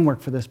a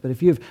framework for this, but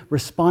if you have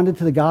responded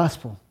to the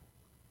gospel,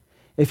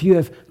 if you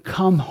have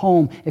come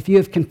home, if you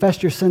have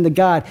confessed your sin to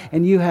God,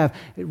 and you have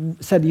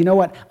said, you know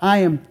what, I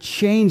am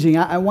changing.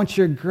 I want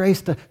your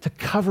grace to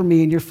cover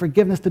me and your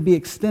forgiveness to be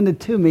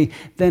extended to me,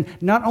 then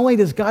not only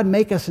does God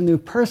make us a new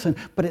person,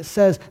 but it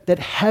says that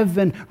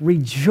heaven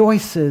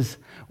rejoices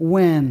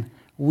when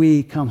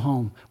we come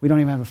home. We don't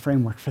even have a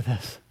framework for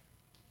this.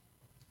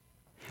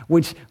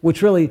 Which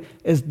really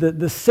is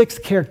the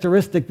sixth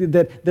characteristic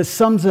that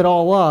sums it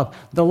all up.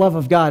 The love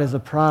of God is a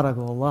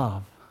prodigal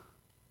love.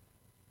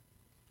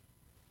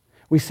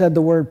 We said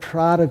the word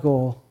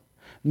prodigal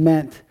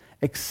meant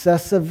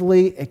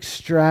excessively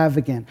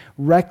extravagant,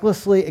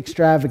 recklessly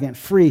extravagant,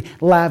 free,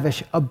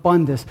 lavish,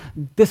 abundance.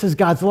 This is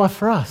God's love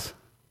for us.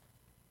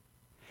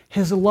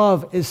 His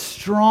love is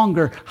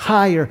stronger,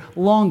 higher,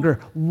 longer,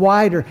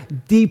 wider,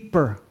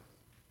 deeper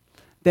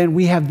than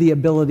we have the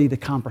ability to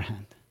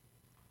comprehend.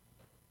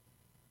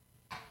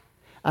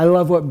 I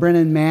love what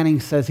Brennan Manning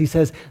says. He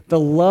says, the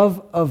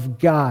love of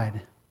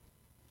God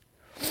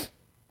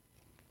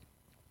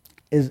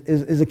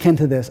is akin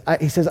to this.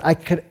 He says, I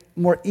could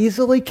more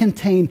easily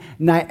contain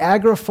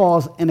Niagara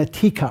Falls in a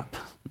teacup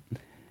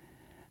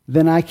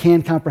than I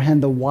can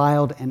comprehend the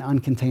wild and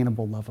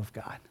uncontainable love of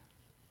God.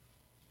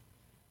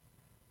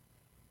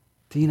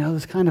 Do you know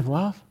this kind of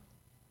love?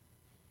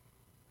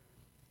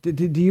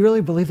 Do you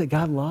really believe that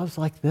God loves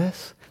like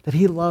this? That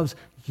he loves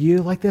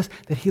you like this?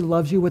 That he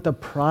loves you with a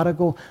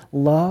prodigal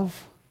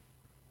love?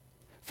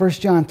 1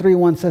 John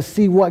 3:1 says,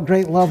 see what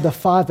great love the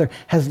Father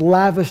has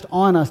lavished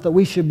on us that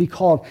we should be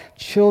called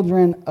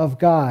children of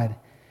God.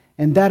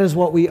 And that is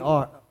what we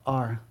are.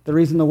 The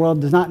reason the world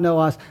does not know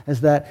us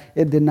is that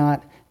it did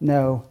not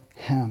know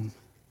him.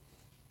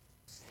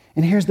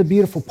 And here's the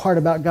beautiful part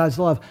about God's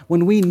love.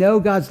 When we know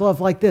God's love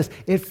like this,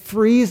 it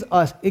frees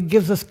us. It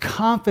gives us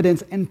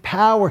confidence and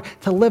power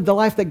to live the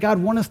life that God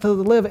wants us to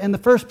live in the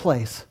first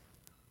place.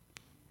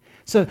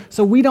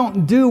 So we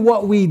don't do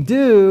what we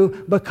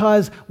do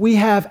because we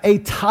have a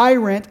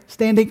tyrant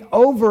standing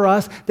over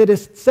us that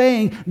is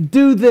saying,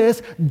 do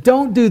this,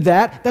 don't do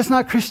that. That's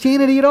not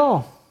Christianity at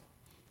all.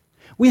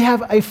 We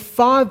have a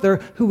Father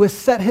who has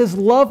set his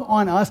love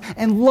on us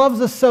and loves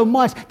us so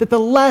much that the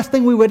last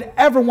thing we would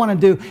ever want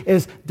to do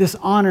is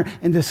dishonor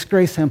and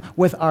disgrace him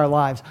with our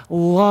lives.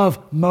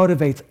 Love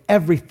motivates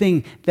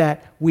everything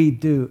that we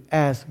do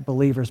as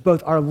believers,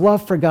 both our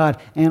love for God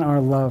and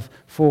our love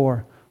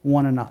for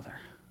one another.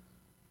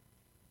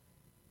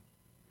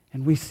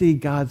 And we see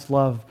God's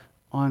love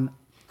on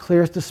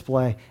clearest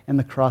display in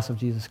the cross of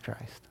Jesus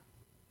Christ.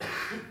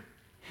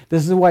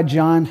 This is why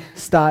John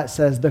Stott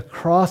says, the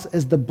cross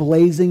is the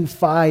blazing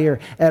fire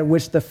at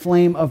which the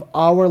flame of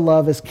our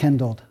love is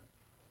kindled.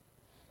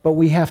 But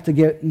we have to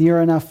get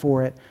near enough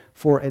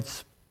for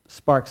its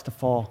sparks to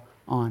fall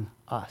on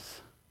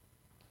us.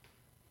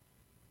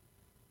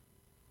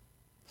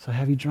 So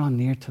have you drawn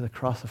near to the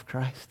cross of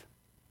Christ?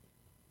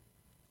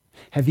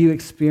 Have you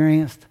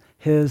experienced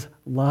his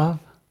love?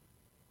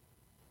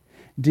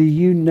 Do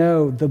you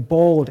know the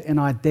bold and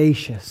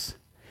audacious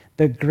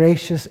the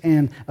gracious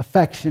and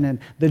affectionate,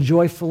 the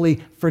joyfully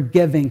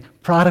forgiving,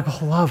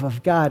 prodigal love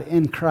of God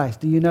in Christ.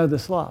 Do you know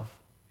this love?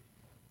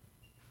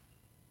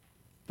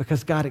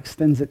 Because God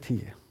extends it to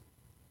you.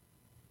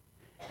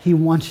 He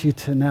wants you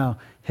to know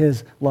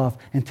his love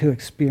and to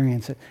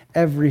experience it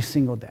every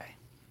single day.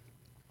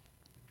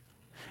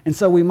 And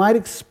so we might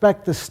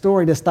expect the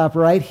story to stop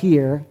right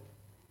here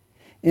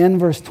in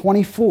verse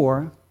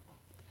 24,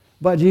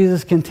 but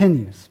Jesus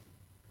continues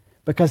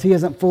because he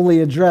hasn't fully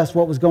addressed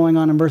what was going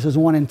on in verses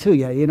 1 and 2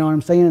 yet. You know what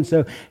I'm saying? And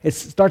so it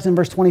starts in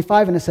verse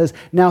 25 and it says,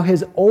 "Now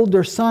his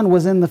older son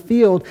was in the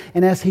field,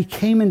 and as he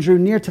came and drew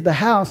near to the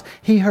house,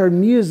 he heard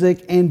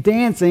music and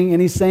dancing."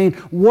 And he's saying,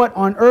 "What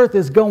on earth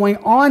is going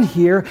on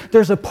here?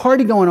 There's a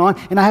party going on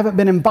and I haven't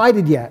been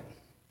invited yet."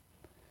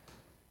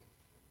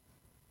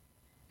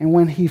 And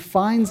when he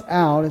finds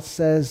out, it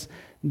says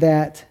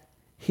that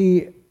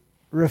he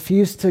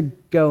refused to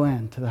go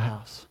into the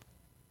house.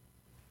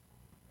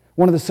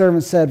 One of the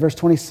servants said, verse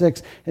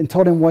 26, and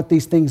told him what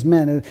these things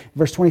meant. And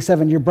verse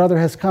 27, "Your brother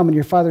has come, and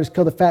your father has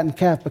killed a fattened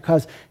calf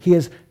because he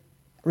has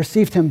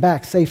received him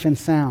back safe and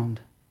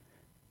sound."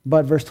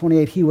 But verse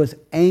 28, he was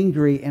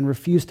angry and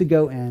refused to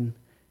go in.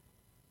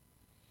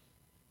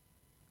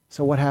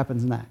 So what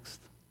happens next?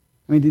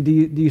 I mean, do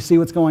you see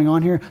what's going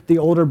on here? The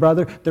older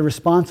brother, the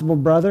responsible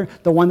brother,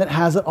 the one that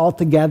has it all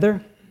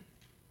together.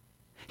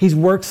 He's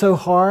worked so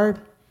hard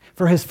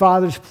for his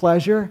father's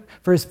pleasure,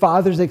 for his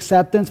father's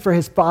acceptance, for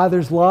his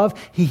father's love.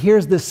 He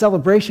hears this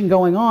celebration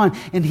going on,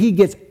 and he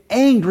gets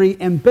angry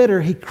and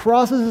bitter. He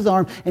crosses his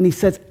arms, and he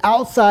sits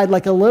outside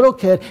like a little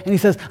kid, and he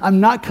says, "I'm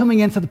not coming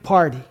into the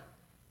party."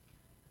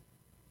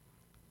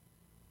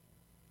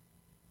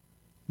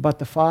 But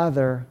the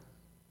father,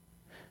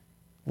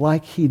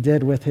 like he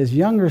did with his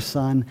younger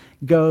son,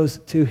 goes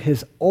to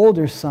his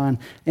older son.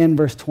 In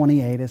verse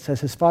 28, it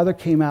says, his father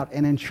came out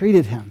and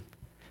entreated him,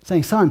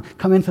 saying, "Son,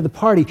 come into the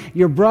party.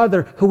 Your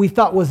brother, who we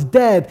thought was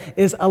dead,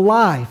 is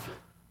alive."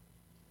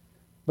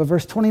 But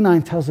verse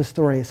 29 tells the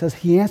story. It says,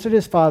 he answered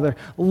his father,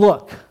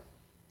 "Look,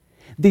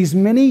 these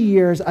many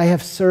years I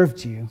have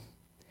served you,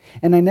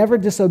 and I never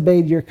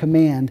disobeyed your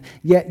command,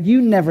 yet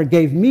you never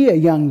gave me a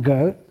young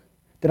goat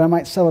that I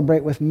might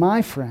celebrate with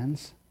my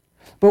friends.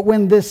 But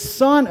when this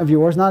son of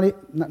yours,"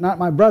 not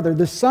my brother,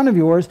 "this son of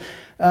yours,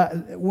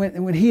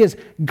 when he has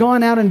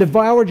gone out and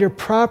devoured your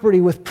property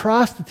with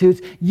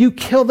prostitutes, you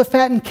kill the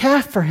fattened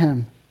calf for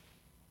him."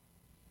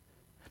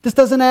 This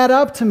doesn't add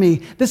up to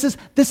me. This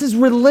is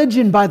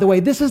religion, by the way.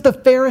 This is the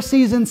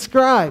Pharisees and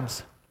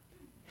scribes.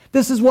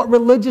 This is what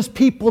religious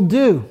people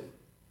do.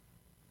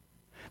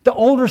 The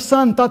older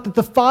son thought that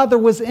the father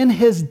was in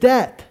his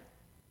debt.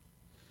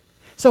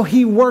 So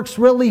he works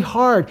really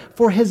hard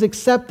for his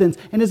acceptance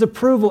and his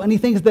approval, and he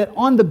thinks that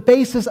on the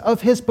basis of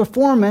his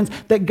performance,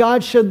 that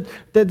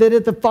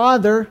the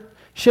Father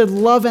should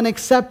love and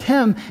accept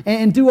him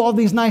and do all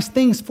these nice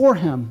things for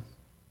him.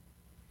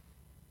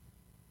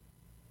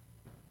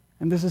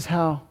 And this is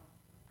how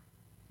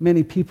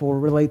many people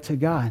relate to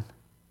God.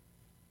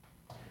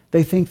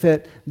 They think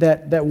that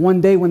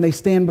one day when they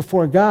stand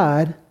before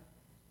God,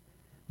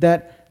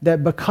 that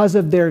because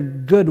of their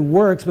good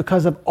works,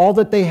 because of all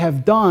that they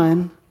have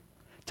done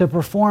to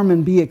perform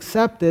and be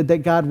accepted,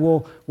 that God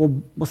will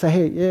say,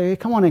 "Hey,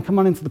 come on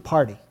into the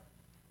party."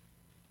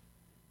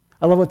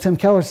 I love what Tim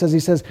Keller says. He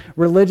says,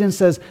 religion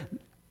says,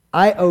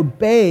 "I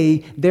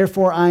obey,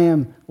 therefore I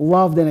am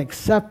loved and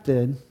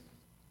accepted."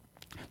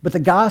 But the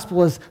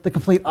gospel is the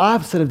complete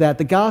opposite of that.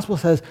 The gospel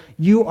says,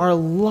 you are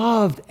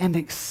loved and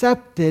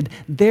accepted,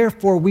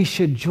 therefore we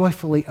should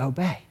joyfully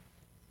obey.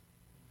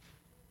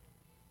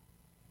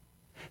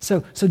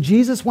 So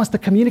Jesus wants to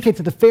communicate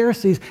to the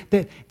Pharisees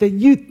that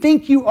you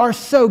think you are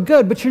so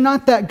good, but you're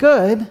not that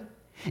good.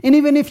 And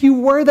even if you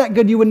were that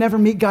good, you would never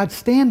meet God's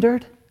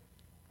standard.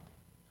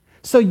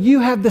 So you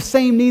have the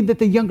same need that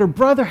the younger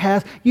brother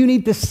has. You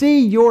need to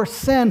see your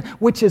sin,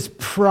 which is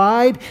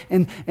pride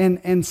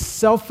and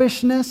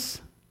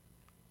selfishness,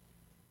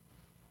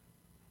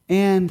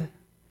 and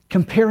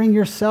comparing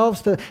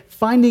yourselves to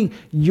finding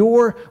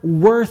your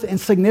worth and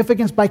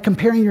significance by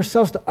comparing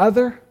yourselves to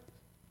others,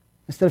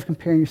 instead of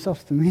comparing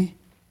yourselves to me.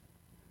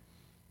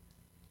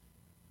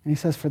 And he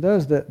says, for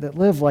those that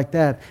live like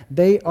that,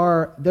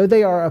 though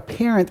they are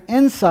apparent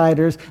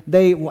insiders,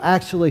 they will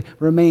actually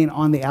remain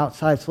on the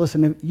outside. So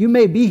listen, you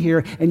may be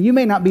here, and you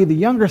may not be the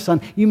younger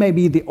son, you may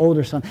be the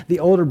older son, the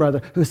older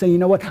brother, who's saying, you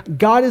know what,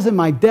 God is in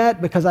my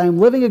debt because I am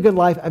living a good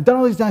life, I've done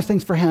all these nice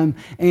things for him,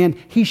 and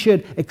he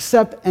should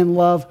accept and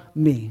love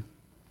me.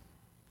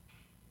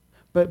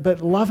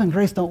 But love and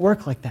grace don't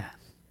work like that.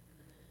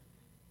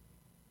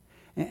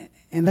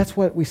 And that's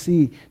what we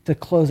see to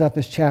close out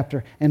this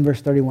chapter in verse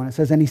 31. It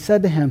says, and he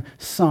said to him,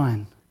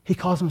 son, he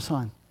calls him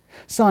son,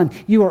 son,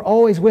 you are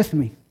always with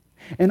me,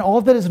 and all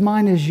that is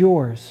mine is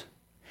yours.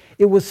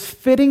 It was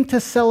fitting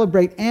to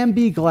celebrate and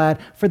be glad,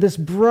 for this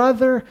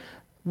brother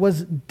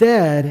was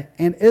dead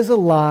and is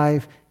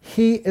alive.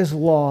 He was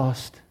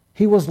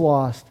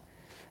lost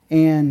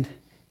and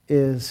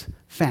is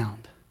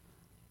found.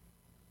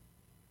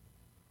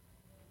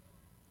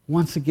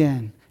 Once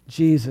again,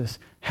 Jesus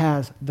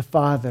has the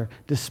Father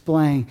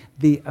displaying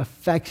the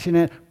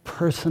affectionate,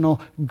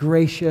 personal,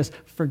 gracious,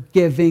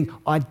 forgiving,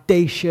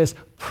 audacious,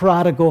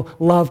 prodigal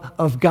love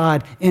of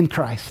God in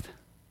Christ.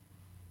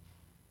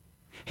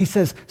 He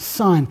says,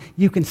 son,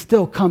 you can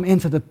still come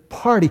into the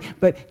party,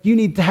 but you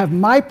need to have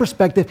my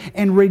perspective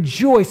and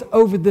rejoice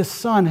over this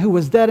son who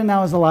was dead and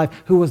now is alive,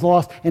 who was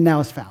lost and now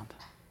is found.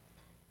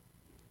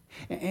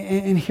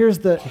 And here's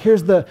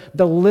the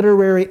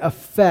literary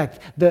effect,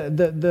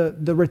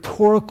 the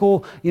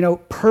rhetorical,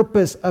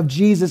 purpose of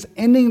Jesus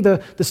ending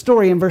the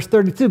story in verse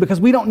 32,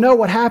 because we don't know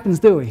what happens,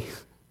 do we?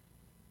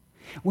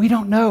 We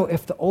don't know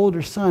if the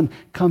older son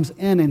comes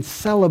in and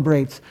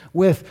celebrates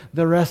with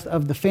the rest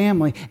of the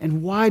family.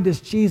 And why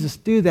does Jesus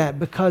do that?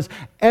 Because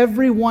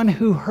everyone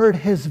who heard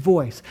his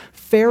voice,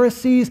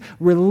 Pharisees,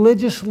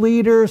 religious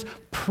leaders,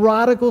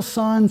 prodigal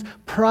sons,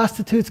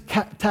 prostitutes,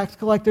 tax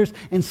collectors,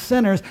 and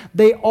sinners,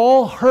 they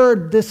all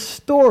heard this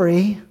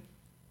story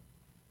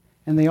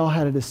and they all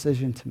had a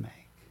decision to make.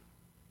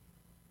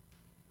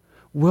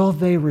 Will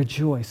they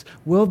rejoice?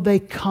 Will they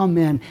come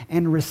in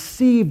and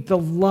receive the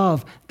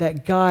love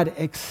that God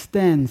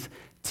extends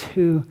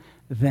to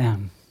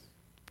them?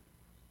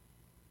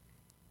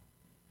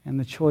 And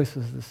the choice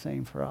is the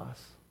same for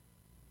us.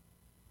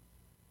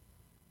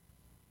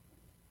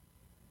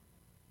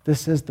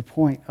 This is the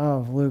point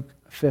of Luke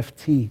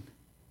 15,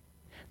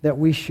 that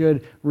we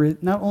should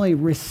not only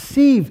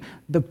receive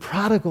the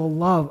prodigal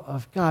love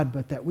of God,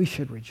 but that we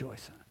should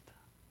rejoice in it.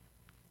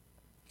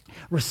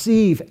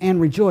 Receive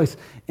and rejoice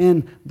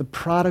in the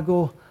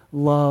prodigal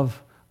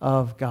love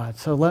of God.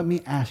 So let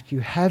me ask you,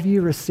 have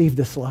you received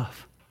this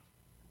love?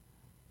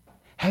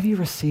 Have you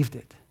received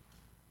it?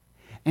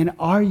 And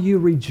are you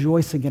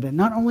rejoicing in it?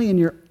 Not only in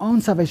your own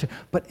salvation,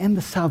 but in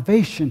the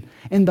salvation,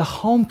 in the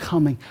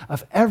homecoming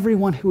of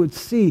everyone who would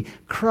see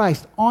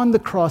Christ on the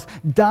cross,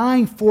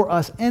 dying for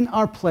us in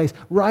our place,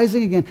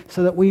 rising again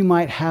so that we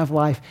might have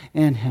life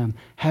in him.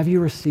 Have you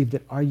received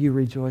it? Are you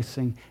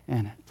rejoicing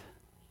in it?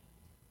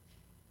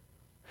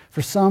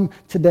 For some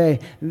today,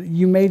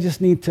 you may just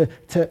need to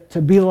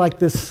be like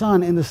this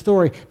son in the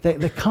story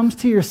that comes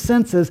to your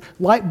senses,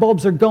 light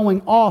bulbs are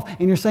going off,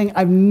 and you're saying,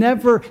 I've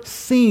never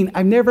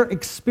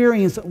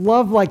experienced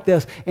love like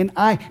this, and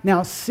I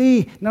now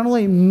see not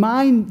only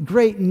my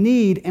great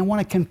need and want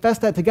to confess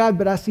that to God,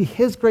 but I see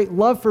his great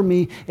love for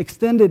me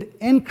extended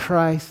in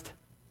Christ,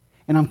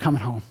 and I'm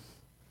coming home.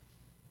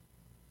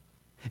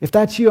 If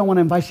that's you, I want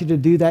to invite you to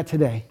do that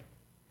today.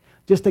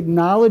 Just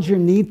acknowledge your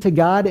need to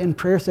God in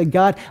prayer. Say,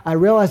 God, I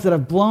realize that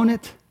I've blown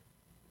it.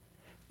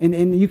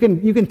 And you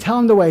can tell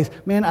him the ways.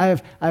 Man,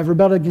 I've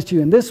rebelled against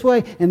you in this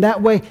way, and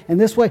that way,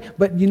 and this way.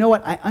 But you know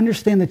what? I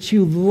understand that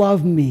you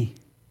love me.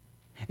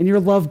 And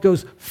your love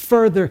goes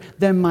further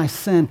than my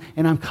sin.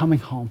 And I'm coming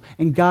home.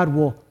 And God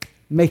will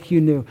make you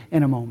new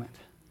in a moment.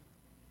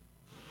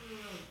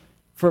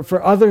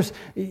 For others,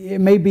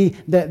 it may be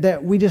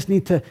that we just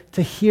need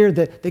to hear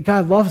that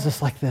God loves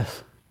us like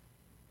this.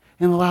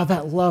 And allow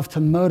that love to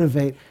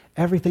motivate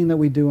everything that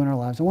we do in our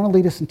lives. I want to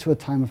lead us into a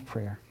time of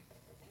prayer.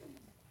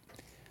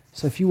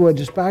 So if you would,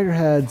 just bow your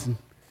heads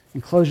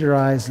and close your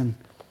eyes and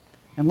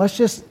let's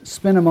just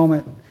spend a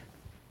moment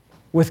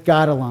with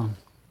God alone.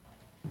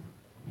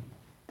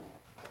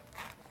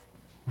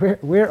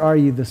 Where are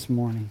you this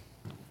morning?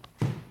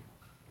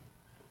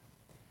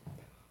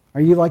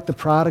 Are you like the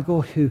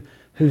prodigal who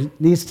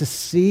needs to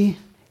see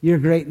your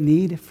great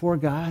need for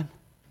God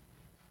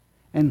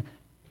and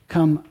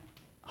come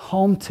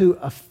home to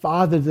a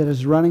Father that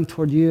is running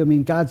toward you? I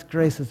mean, God's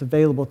grace is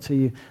available to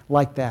you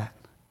like that.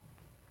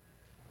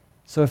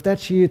 So if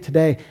that's you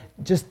today,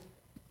 just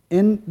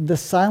in the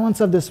silence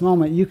of this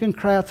moment, you can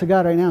cry out to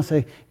God right now and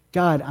say,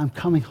 God, I'm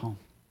coming home.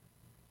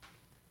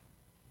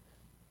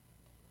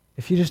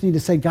 If you just need to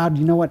say, God,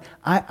 you know what?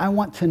 I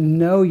want to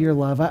know your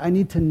love. I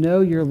need to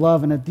know your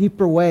love in a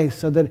deeper way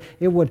so that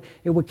it would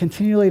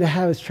continually to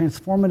have its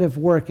transformative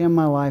work in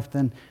my life,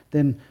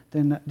 then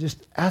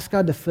just ask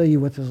God to fill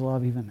you with his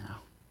love even now.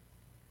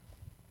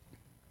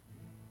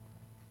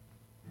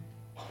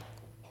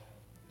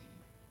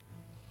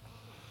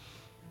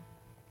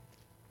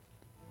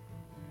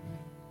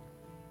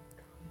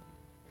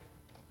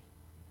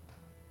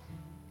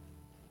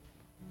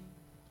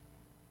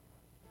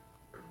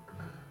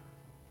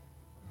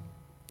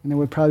 And it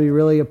would probably be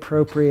really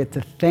appropriate to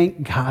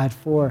thank God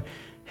for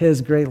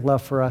his great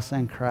love for us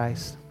in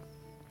Christ,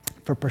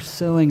 for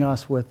pursuing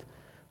us with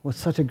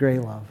such a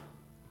great love.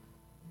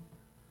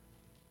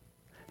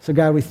 So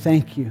God, we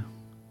thank you.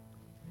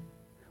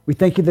 We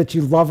thank you that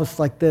you love us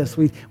like this.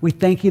 We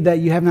thank you that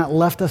you have not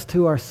left us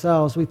to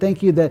ourselves. We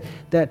thank you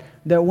that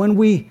when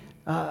we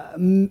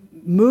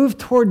move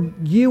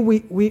toward you,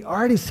 we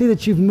already see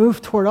that you've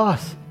moved toward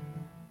us,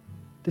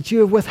 that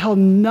you have withheld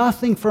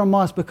nothing from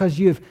us because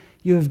you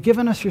have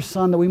given us your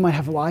Son that we might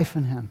have life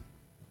in him.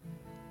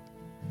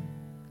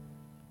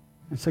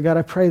 And so, God,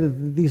 I pray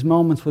that these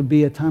moments would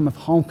be a time of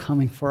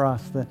homecoming for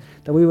us, that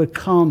we would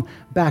come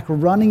back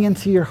running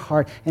into your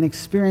heart and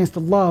experience the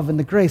love and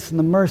the grace and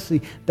the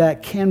mercy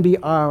that can be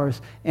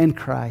ours in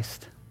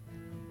Christ.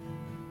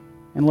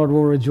 And Lord,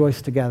 we'll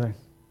rejoice together.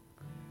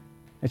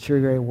 at your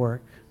great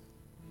work.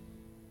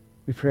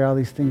 We pray all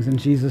these things in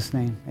Jesus'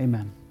 name.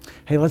 Amen.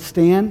 Hey, let's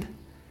stand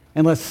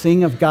and let's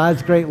sing of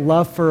God's great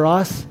love for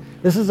us.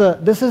 This is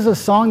a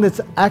song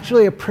that's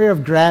actually a prayer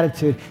of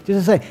gratitude. Just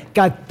to say,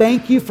 God,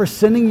 thank you for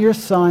sending your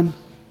Son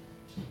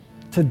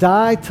to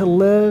die, to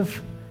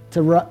live,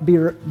 to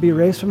be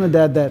raised from the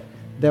dead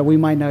that we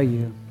might know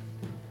you.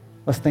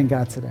 Let's thank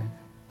God today.